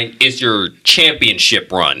storyline is your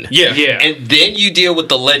championship run. Yeah. Yeah. And then you deal with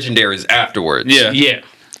the legendaries afterwards. Yeah. Yeah.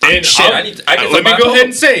 And Shit, Hop- I need to- I guess let I'm me buying go ahead Pokemon.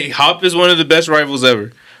 and say, Hop is one of the best rivals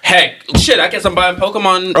ever. Heck, shit, I guess I'm buying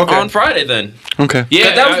Pokemon Okay. on Friday then. Okay. Yeah.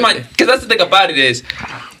 Cause that was because that's the thing about it is,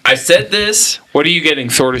 I said this. What are you getting?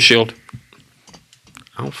 Sword or Shield?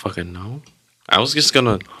 I don't fucking know. I was just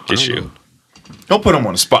gonna Just you. Don't put him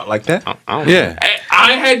on the spot like that. I don't Yeah.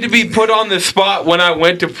 I had to be put on the spot when I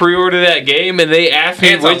went to pre-order that game, and they asked me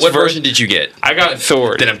Hands on, which what version. version did you get? I got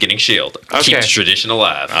Sword. Then I'm getting Shield. Okay. Keep the tradition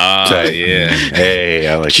alive. Tight. Yeah. Hey,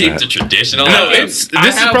 I like Keep that. the tradition No, alive. this I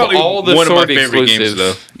is have probably all the one of my Sword favorite exclusives. games,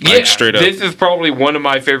 though. Yeah, Like, straight up. This is probably one of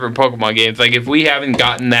my favorite Pokemon games. Like, if we haven't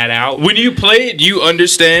gotten that out, When you play it, you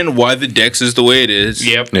understand why the dex is the way it is.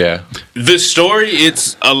 yep. Yeah. The story,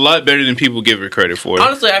 it's a lot better than people give it credit for.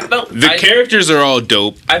 Honestly, I felt The characters are all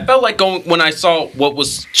dope. I felt like going when I saw what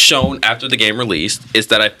was shown after the game released is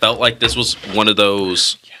that I felt like this was one of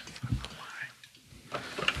those.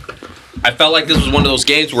 I felt like this was one of those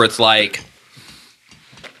games where it's like,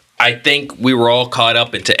 I think we were all caught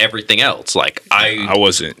up into everything else. Like I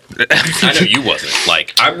wasn't. I know you wasn't.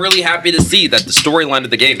 Like, I'm really happy to see that the storyline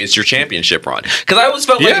of the game is your championship run. Because I always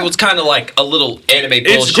felt like Yeah. it was kind of like a little anime bullshit.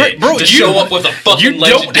 It's great, bro. To You show up with a fucking You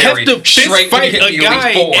don't have legendary to fist straight fight when a you hit guy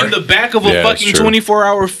Elite Four. in the back of a Yeah, that's fucking true.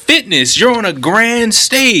 24-hour fitness. You're on a grand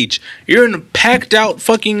stage. You're in a packed out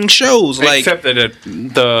fucking shows. Like, Except that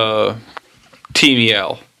the Team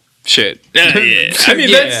Yell shit. yeah. I mean,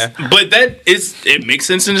 it makes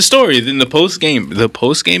sense in the story. Then the post game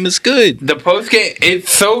is good. The post game,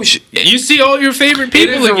 it's so. You see all your favorite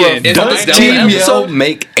people is a again. rough- Is Does this Team Zelda Yell episode?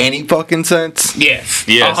 make any fucking sense? Yes.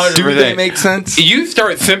 Yes. 100%. Do they make sense? You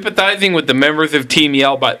start sympathizing with the members of Team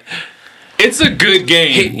Yell, but It's a good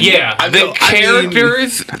game. yeah, the mean,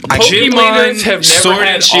 characters, gym Pokemon leaders have never Sword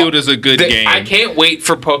had and Shield is a good game. I can't wait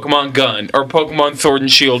for Pokemon Gun or Pokemon Sword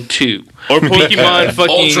and Shield 2. Or Pokemon fucking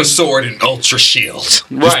Ultra Sword and Ultra Shield. Just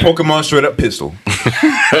Right. Pokemon straight up pistol.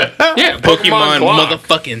 Yeah, Pokemon Glock.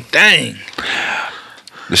 motherfucking thing.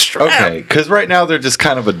 Okay, because right now they're just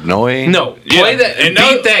kind of annoying. No, Yeah. play that And and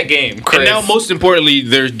now- beat that game, Chris. And now, most importantly,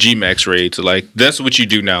 there's Gmax raids. Like, that's what you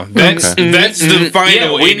do now. That's Okay. that's the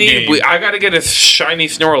final yeah, we end need. game. I got to get a shiny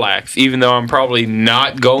Snorlax, even though I'm probably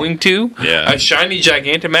not going to. Yeah. a shiny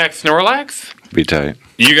Gigantamax Snorlax. Be tight.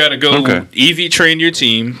 You got to go Okay. EV train your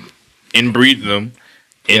team and breed them,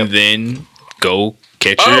 and then go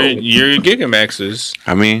catch Oh. your Gigamaxes.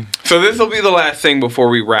 I mean, So this will be the last thing before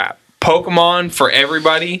we wrap. Pokemon for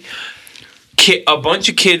everybody. A bunch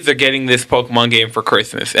of kids are getting this Pokemon game for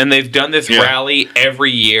Christmas, and they've done this Yeah. rally every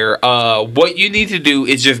year. What you need to do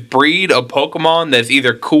is just breed a Pokemon that's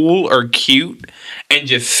either cool or cute, and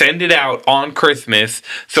just send it out on Christmas,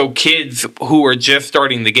 so kids who are just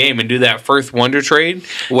starting the game and do that first Wonder Trade.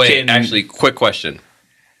 Wait, can- actually, quick question.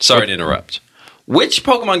 Sorry to interrupt. Which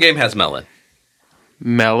Pokemon game has melon?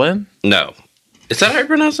 Melon. No. Is that how you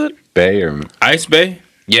pronounce it? Bay or Ice Bay.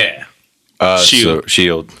 Yeah. Shield. So,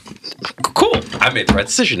 Shield. Cool. I made the right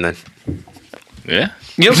decision then. Yeah.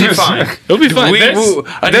 You'll be fine. It'll be fine. There's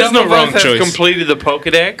Enough no of wrong us have choice. completed the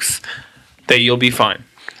Pokedex that you'll be fine.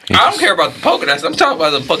 I don't care about the Pokedex. I'm talking about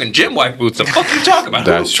the fucking gym wife boots. The fuck you talking about?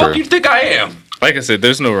 That's Who the fuck true. you think I am? Like I said,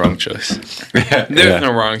 there's no wrong choice. There's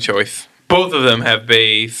no wrong choice. Both of them have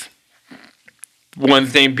bays.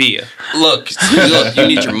 One's named Bia. Look, you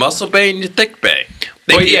need your muscle bay and your thick bay.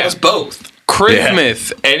 They But gave yeah. us both.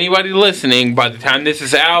 Christmas. Anybody listening, by the time this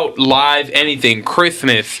is out, live, anything,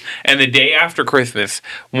 Christmas, and the day after Christmas,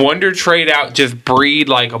 Wonder Trade Out just breed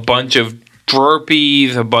like a bunch of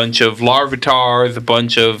Drurpees, a bunch of Larvitars, a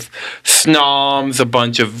bunch of Snoms, a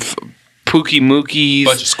bunch of Pookie Mookies. A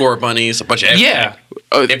bunch of score bunnies, a bunch of everything. Yeah.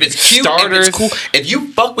 If it's cute, starters, if it's cool, if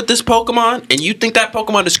you fuck with this Pokemon and you think that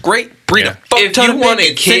Pokemon is great, breed a fuck if ton you of want it a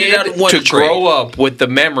and send it out kid in Wonder to Trade. grow up with the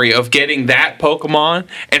memory of getting that Pokemon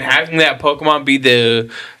and having that Pokemon be the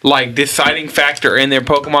like deciding factor in their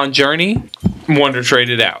Pokemon journey, Wonder Trade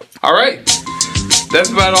it out. All right. That's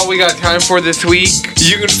about all we got time for this week.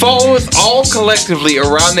 You can follow us all collectively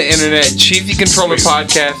around the internet,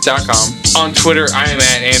 cheesycontrollerpodcast.com. On Twitter, I am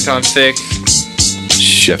at Anton6.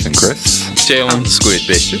 Chef and Chris. Jalen. Squid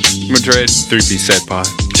Bishop. Madrid. 3-piece set pod.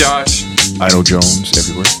 Josh. I know Jones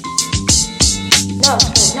everywhere. No,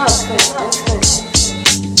 it's good.